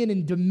coming in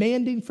and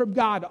demanding from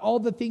God all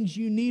the things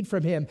you need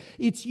from him.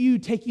 It's you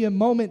taking a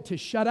moment to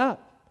shut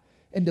up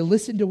and to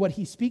listen to what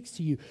he speaks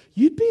to you.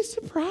 You'd be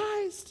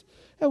surprised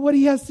at what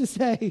he has to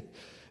say.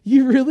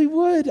 You really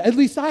would. At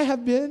least I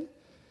have been.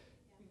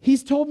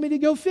 He's told me to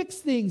go fix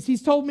things.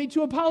 He's told me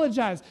to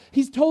apologize.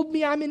 He's told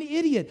me I'm an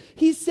idiot.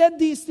 He said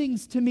these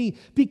things to me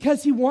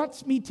because he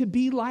wants me to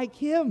be like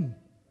him.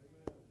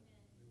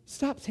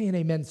 Stop saying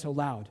amen so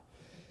loud.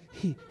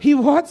 He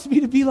wants me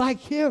to be like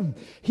him.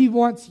 He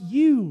wants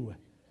you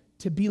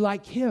to be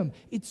like him.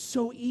 It's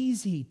so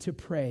easy to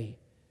pray.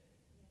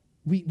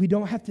 We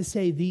don't have to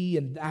say thee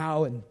and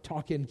thou and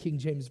talk in King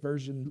James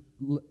Version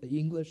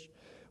English.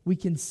 We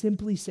can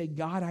simply say,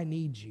 God, I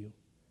need you.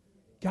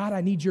 God,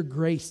 I need your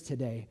grace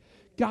today.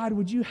 God,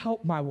 would you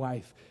help my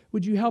wife?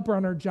 Would you help her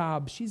on her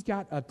job? She's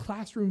got a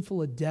classroom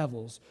full of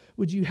devils.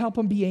 Would you help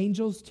them be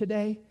angels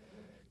today?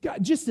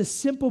 God, just a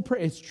simple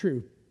prayer. It's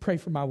true. Pray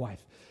for my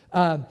wife.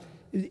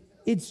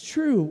 It's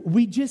true.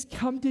 We just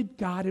come to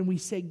God and we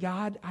say,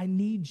 God, I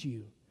need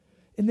you.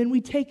 And then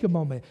we take a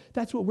moment.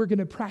 That's what we're going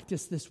to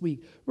practice this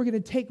week. We're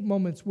going to take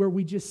moments where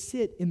we just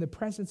sit in the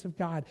presence of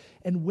God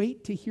and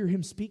wait to hear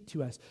him speak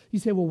to us. You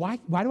say, well,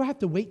 why do I have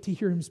to wait to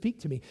hear him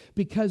speak to me?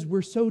 Because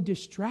we're so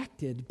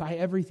distracted by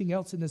everything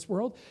else in this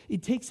world.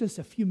 It takes us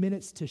a few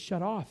minutes to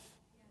shut off.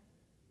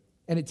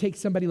 And it takes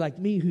somebody like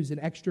me who's an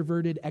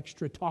extroverted,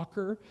 extra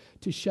talker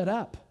to shut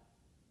up.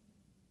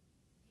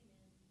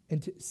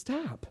 And to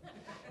stop.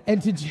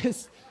 And to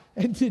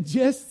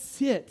just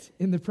sit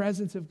in the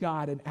presence of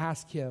God and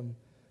ask him,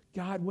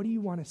 God, what do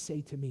you want to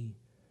say to me?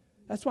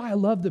 That's why I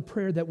love the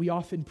prayer that we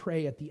often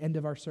pray at the end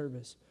of our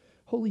service.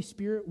 Holy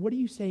Spirit, what are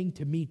you saying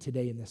to me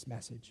today in this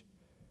message?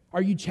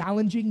 Are you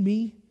challenging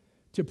me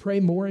to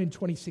pray more in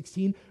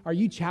 2016? Are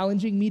you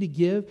challenging me to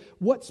give?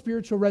 What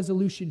spiritual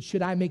resolution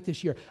should I make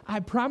this year?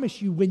 I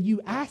promise you, when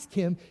you ask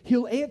him,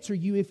 he'll answer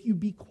you. If you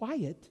be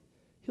quiet,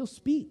 he'll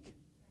speak.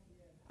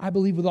 I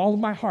believe with all of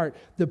my heart,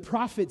 the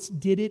prophets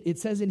did it. It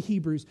says in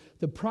Hebrews,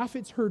 the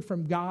prophets heard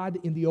from God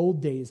in the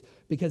old days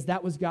because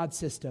that was God's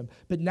system.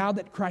 But now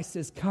that Christ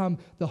has come,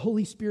 the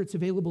Holy Spirit's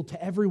available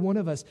to every one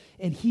of us,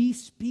 and he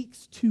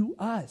speaks to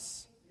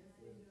us.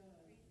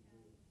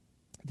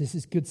 This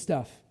is good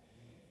stuff.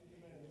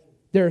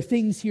 There are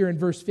things here in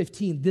verse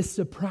 15. This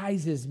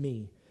surprises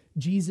me.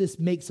 Jesus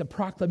makes a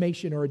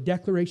proclamation or a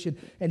declaration,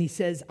 and he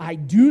says, I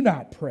do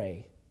not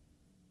pray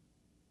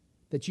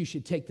that you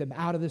should take them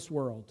out of this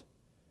world,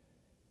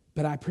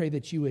 but I pray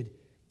that you would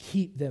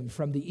keep them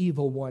from the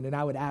evil one. And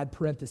I would add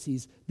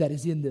parentheses, that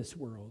is in this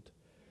world.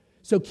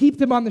 So keep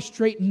them on the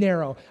straight and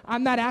narrow.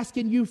 I'm not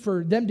asking you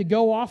for them to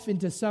go off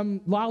into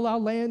some la-la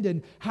land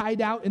and hide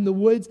out in the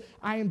woods.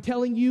 I am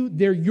telling you,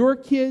 they're your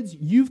kids.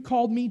 You've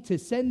called me to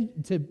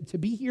send to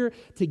be here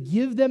to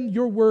give them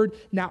your word.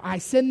 Now I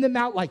send them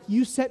out like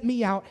you sent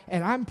me out,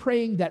 and I'm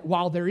praying that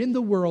while they're in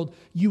the world,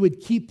 you would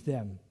keep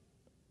them.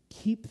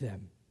 Keep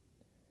them.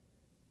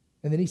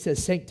 And then he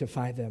says,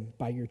 sanctify them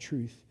by your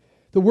truth.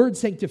 The word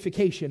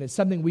sanctification is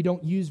something we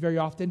don't use very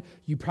often.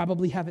 You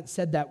probably haven't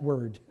said that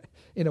word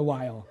in a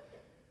while.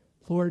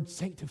 Lord,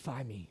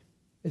 sanctify me.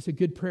 It's a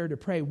good prayer to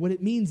pray. What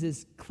it means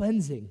is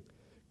cleansing,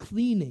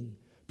 cleaning,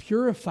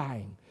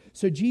 purifying.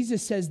 So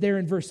Jesus says there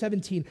in verse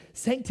 17,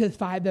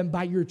 sanctify them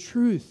by your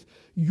truth.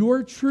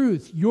 Your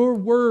truth, your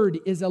word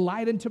is a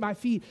light unto my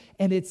feet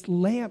and it's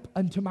lamp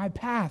unto my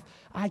path.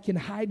 I can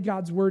hide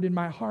God's word in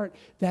my heart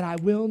that I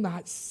will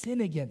not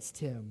sin against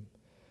him.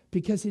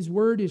 Because his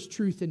word is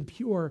truth and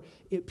pure,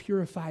 it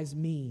purifies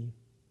me.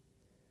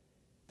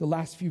 The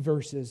last few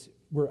verses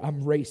where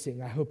I'm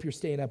racing. I hope you're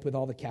staying up with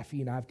all the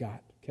caffeine I've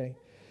got, okay?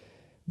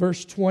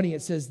 Verse 20,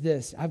 it says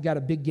this. I've got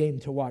a big game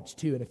to watch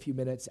too in a few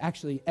minutes.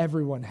 Actually,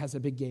 everyone has a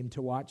big game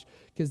to watch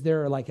because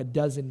there are like a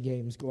dozen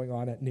games going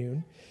on at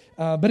noon.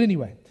 But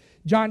anyway,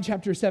 John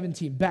chapter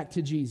 17, back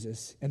to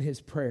Jesus and his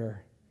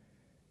prayer.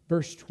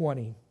 Verse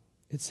 20,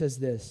 it says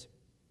this.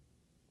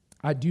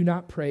 I do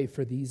not pray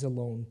for these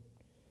alone,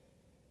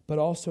 but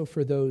also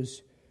for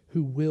those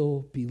who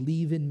will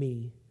believe in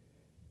me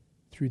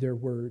through their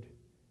word,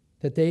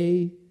 that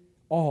they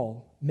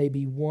all may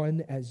be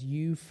one as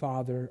you,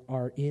 Father,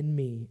 are in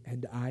me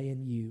and I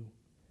in you,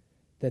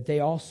 that they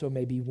also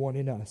may be one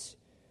in us,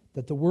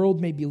 that the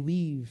world may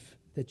believe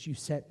that you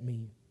sent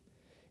me,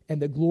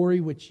 and the glory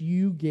which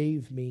you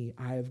gave me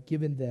I have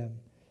given them,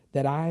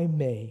 that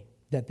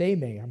they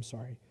may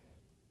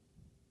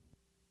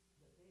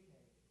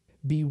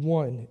be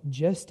one,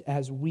 just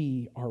as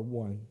we are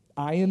one.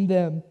 I in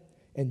them,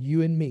 and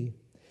you in me,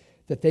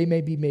 that they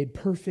may be made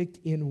perfect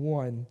in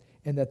one,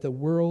 and that the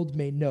world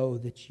may know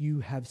that you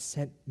have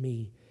sent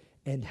me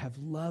and have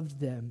loved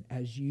them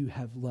as you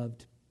have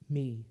loved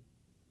me.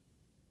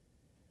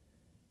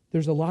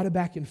 There's a lot of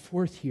back and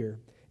forth here,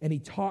 and he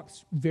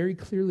talks very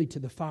clearly to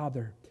the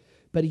Father,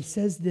 but he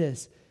says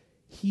this,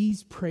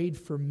 he's prayed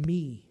for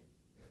me.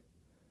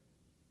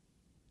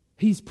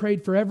 He's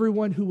prayed for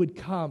everyone who would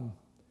come.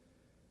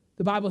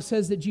 The Bible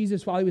says that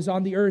Jesus, while he was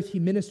on the earth, he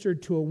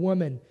ministered to a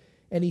woman,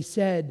 and he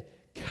said,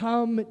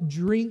 come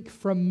drink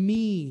from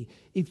me.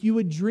 If you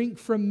would drink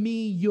from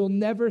me, you'll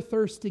never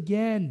thirst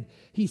again.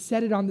 He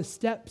said it on the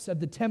steps of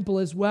the temple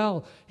as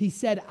well. He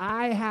said,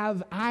 I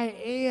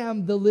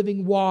am the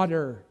living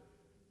water.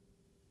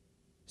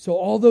 So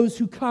all those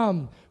who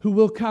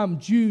will come,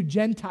 Jew,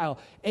 Gentile,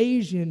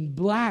 Asian,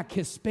 black,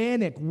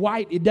 Hispanic,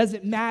 white, it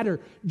doesn't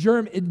matter,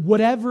 German,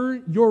 whatever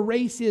your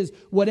race is,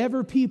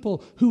 whatever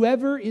people,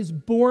 whoever is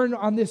born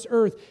on this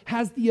earth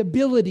has the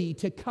ability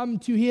to come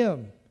to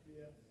him.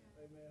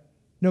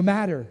 No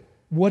matter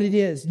what it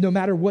is, no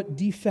matter what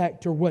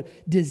defect or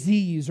what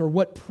disease or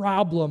what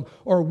problem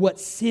or what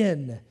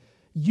sin,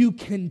 you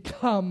can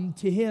come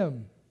to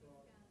him.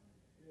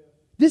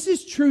 This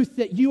is truth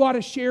that you ought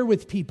to share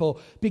with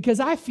people because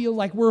I feel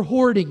like we're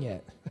hoarding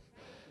it.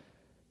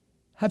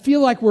 I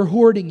feel like we're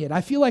hoarding it.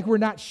 I feel like we're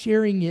not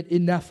sharing it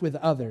enough with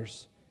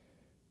others.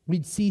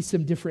 We'd see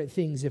some different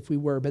things if we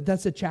were, but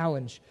that's a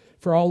challenge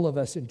for all of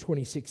us in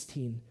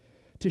 2016,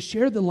 to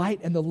share the light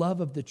and the love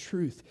of the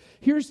truth.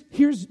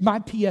 Here's my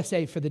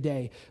PSA for the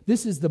day.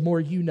 This is the more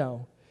you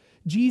know.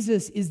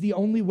 Jesus is the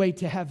only way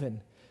to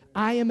heaven.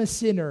 I am a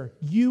sinner.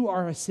 You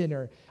are a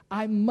sinner.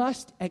 I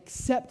must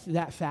accept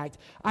that fact.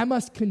 I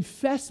must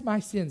confess my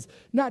sins.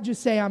 Not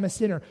just say I'm a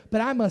sinner,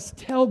 but I must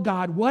tell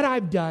God what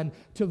I've done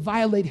to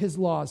violate his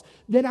laws.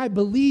 Then I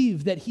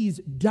believe that he's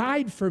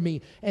died for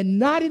me, and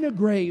not in a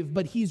grave,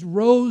 but he's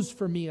rose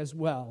for me as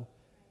well.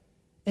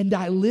 And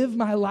I live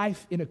my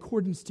life in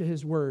accordance to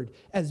his word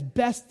as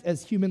best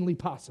as humanly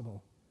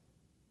possible.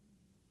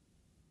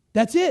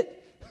 That's it.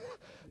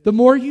 The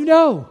more you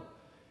know.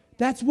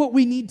 That's what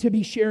we need to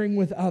be sharing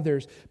with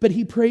others. But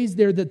he prays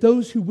there that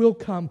those who will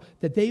come,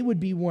 that they would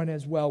be one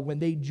as well. When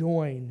they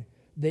join,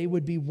 they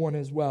would be one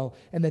as well,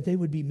 and that they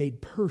would be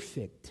made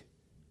perfect.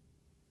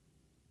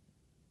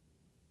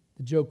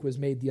 The joke was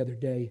made the other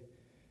day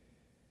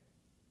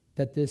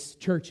that this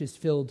church is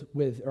filled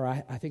with, or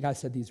I think I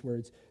said these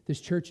words,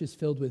 this church is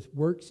filled with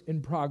works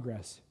in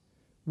progress.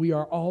 We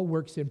are all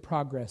works in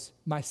progress,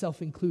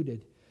 myself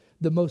included.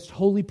 The most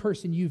holy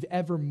person you've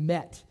ever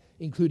met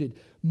included.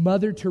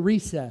 Mother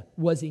Teresa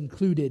was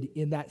included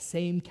in that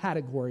same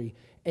category,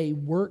 a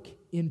work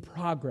in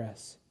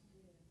progress.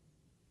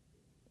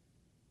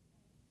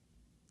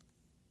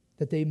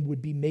 That they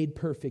would be made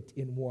perfect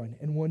in one,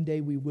 and one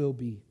day we will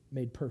be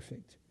made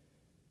perfect.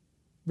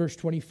 Verse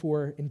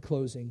 24 in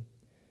closing.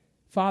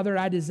 Father,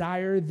 I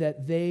desire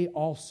that they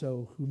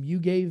also, whom you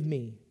gave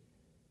me,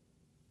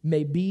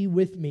 may be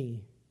with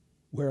me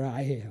where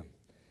I am,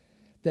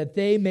 that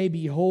they may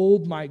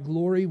behold my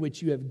glory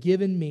which you have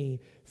given me,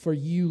 for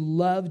you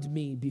loved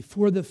me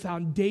before the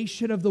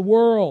foundation of the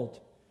world.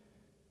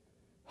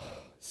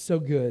 So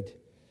good.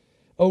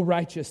 O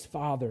righteous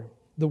Father,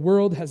 the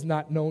world has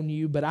not known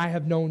you, but I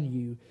have known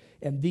you,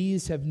 and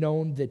these have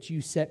known that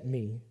you sent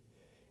me.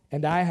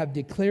 And I have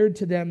declared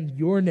to them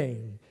your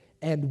name,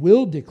 and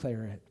will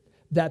declare it,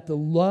 that the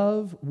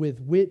love with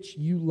which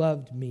you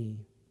loved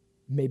me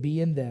may be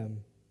in them,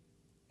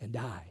 and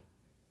I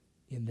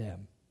in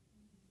them.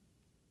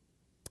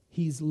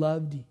 He's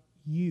loved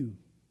you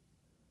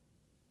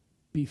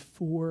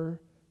before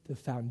the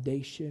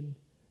foundation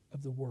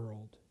of the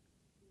world.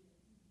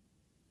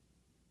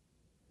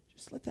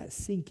 Just let that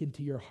sink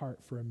into your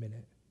heart for a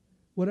minute.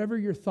 Whatever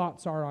your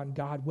thoughts are on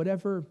God,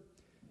 whatever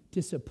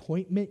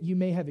disappointment you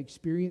may have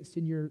experienced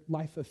in your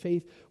life of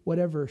faith,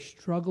 whatever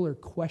struggle or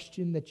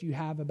question that you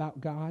have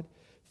about God,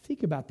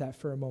 think about that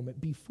for a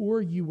moment.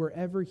 Before you were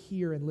ever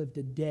here and lived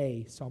a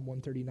day, Psalm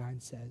 139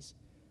 says,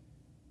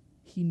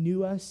 he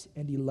knew us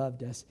and he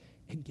loved us.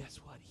 And guess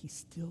what? He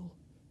still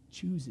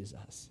chooses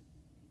us.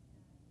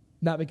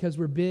 Not because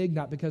we're big,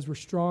 not because we're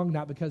strong,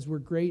 not because we're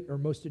great or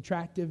most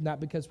attractive,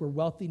 not because we're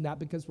wealthy, not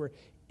because we're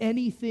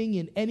anything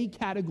in any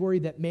category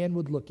that man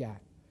would look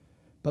at,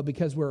 but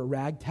because we're a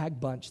ragtag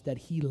bunch that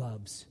he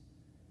loves.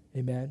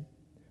 Amen?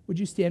 Would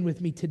you stand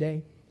with me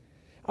today?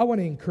 I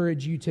want to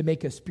encourage you to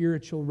make a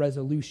spiritual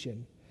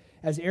resolution.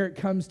 As Eric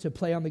comes to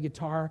play on the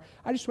guitar,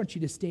 I just want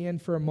you to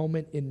stand for a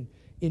moment in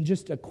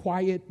just a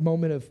quiet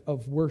moment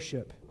of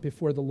worship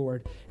before the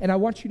Lord. And I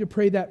want you to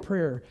pray that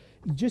prayer.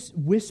 Just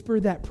whisper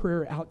that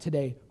prayer out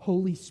today.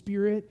 Holy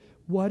Spirit,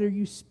 what are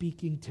you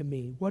speaking to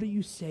me? What are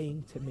you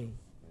saying to me?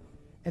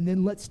 And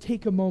then let's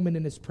take a moment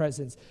in his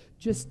presence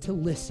just to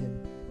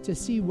listen, to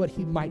see what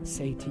he might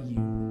say to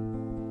you.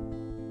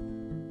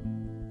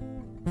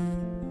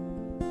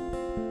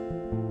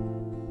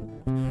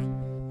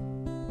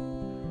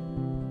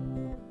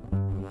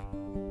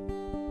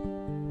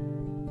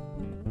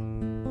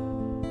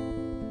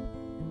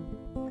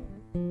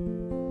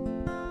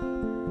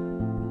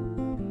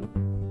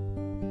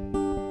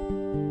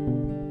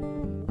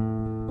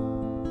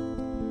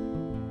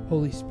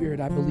 Holy Spirit,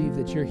 I believe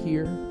that you're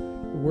here.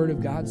 The Word of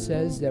God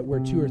says that where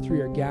two or three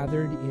are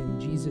gathered in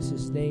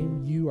Jesus'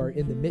 name, you are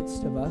in the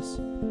midst of us.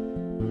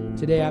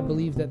 Today, I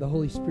believe that the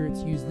Holy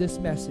Spirit's used this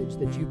message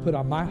that you put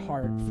on my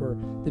heart for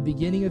the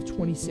beginning of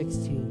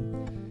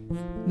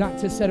 2016, not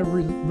to set a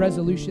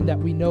resolution that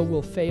we know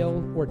will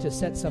fail or to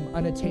set some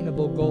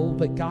unattainable goal,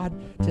 but God,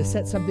 to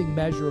set something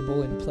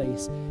measurable in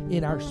place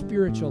in our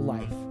spiritual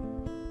life.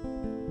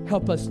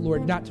 Help us,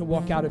 Lord, not to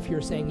walk out of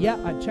here saying,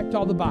 yeah, I checked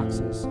all the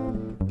boxes,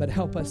 but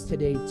help us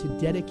today to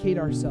dedicate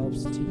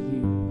ourselves to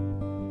you.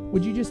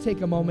 Would you just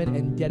take a moment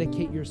and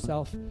dedicate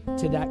yourself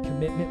to that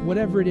commitment?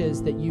 Whatever it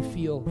is that you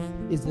feel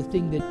is the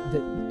thing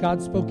that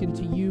God's spoken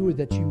to you or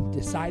that you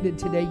decided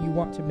today you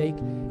want to make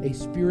a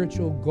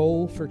spiritual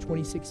goal for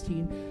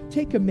 2016,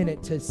 take a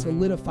minute to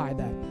solidify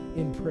that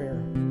in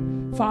prayer.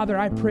 Father,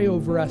 I pray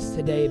over us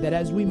today that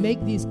as we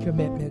make these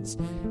commitments,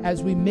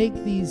 as we make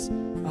these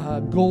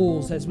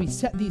goals, as we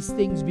set these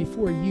things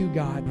before you,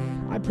 God,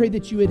 I pray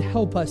that you would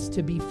help us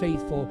to be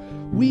faithful.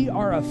 We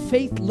are a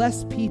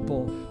faithless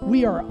people.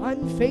 We are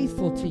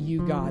unfaithful to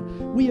you, God.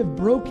 We have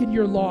broken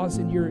your laws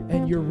and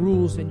your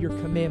rules and your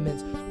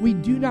commandments. We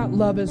do not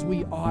love as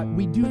we ought.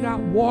 We do not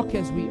walk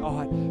as we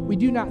ought. We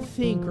do not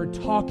think or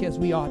talk as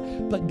we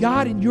ought. But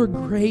God, in your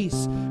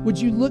grace, would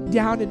you look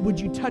down and would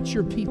you touch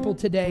your people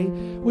today?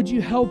 Would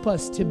you help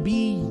us to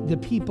be the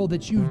people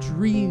that you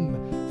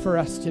dream for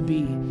us to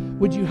be?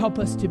 Would you help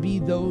us to be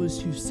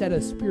those who set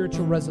a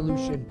spiritual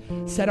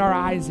resolution, set our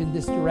eyes in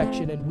this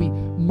direction, and we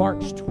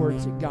march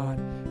towards it, God?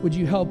 Would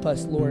you help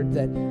us, Lord,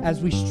 that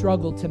as we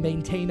struggle to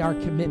maintain our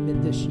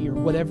commitment this year,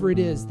 whatever it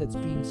is that's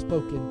being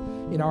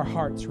spoken in our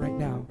hearts right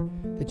now,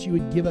 that you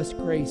would give us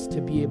grace to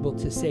be able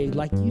to say,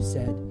 like you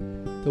said,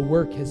 the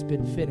work has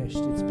been finished.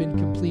 It's been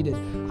completed.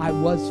 I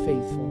was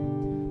faithful.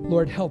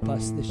 Lord, help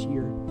us this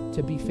year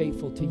to be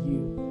faithful to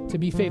you, to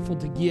be faithful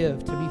to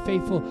give, to be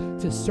faithful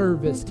to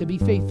service, to be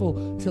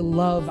faithful to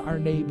love our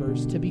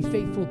neighbors, to be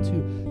faithful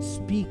to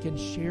speak and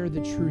share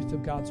the truth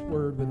of God's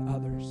word with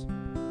others.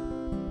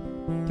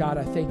 God,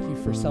 I thank you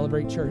for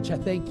Celebrate Church. I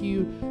thank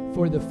you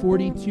for the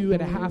 42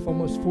 and a half,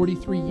 almost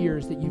 43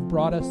 years that you've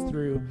brought us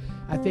through.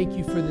 I thank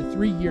you for the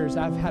 3 years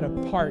I've had a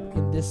part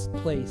in this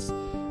place.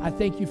 I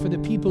thank you for the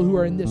people who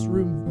are in this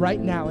room right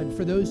now and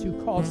for those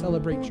who call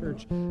Celebrate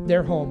Church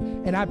their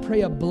home. And I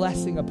pray a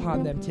blessing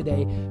upon them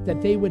today,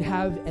 that they would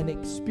have an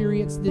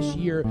experience this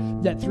year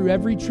that through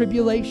every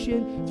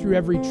tribulation, through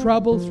every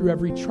trouble, through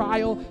every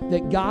trial,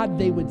 that God,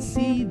 they would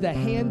see the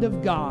hand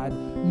of God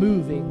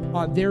moving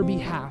on their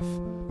behalf.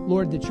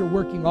 Lord, that you're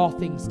working all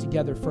things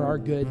together for our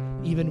good,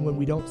 even when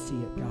we don't see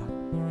it,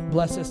 God.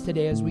 Bless us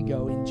today as we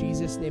go. In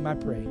Jesus' name I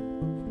pray.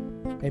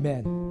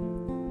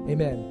 Amen.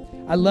 Amen.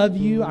 I love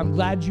you. I'm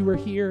glad you were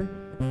here.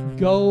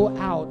 Go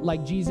out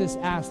like Jesus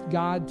asked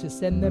God to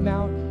send them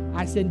out.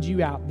 I send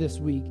you out this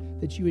week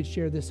that you would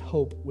share this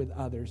hope with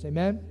others.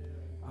 Amen?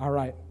 All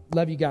right.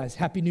 Love you guys.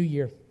 Happy New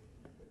Year.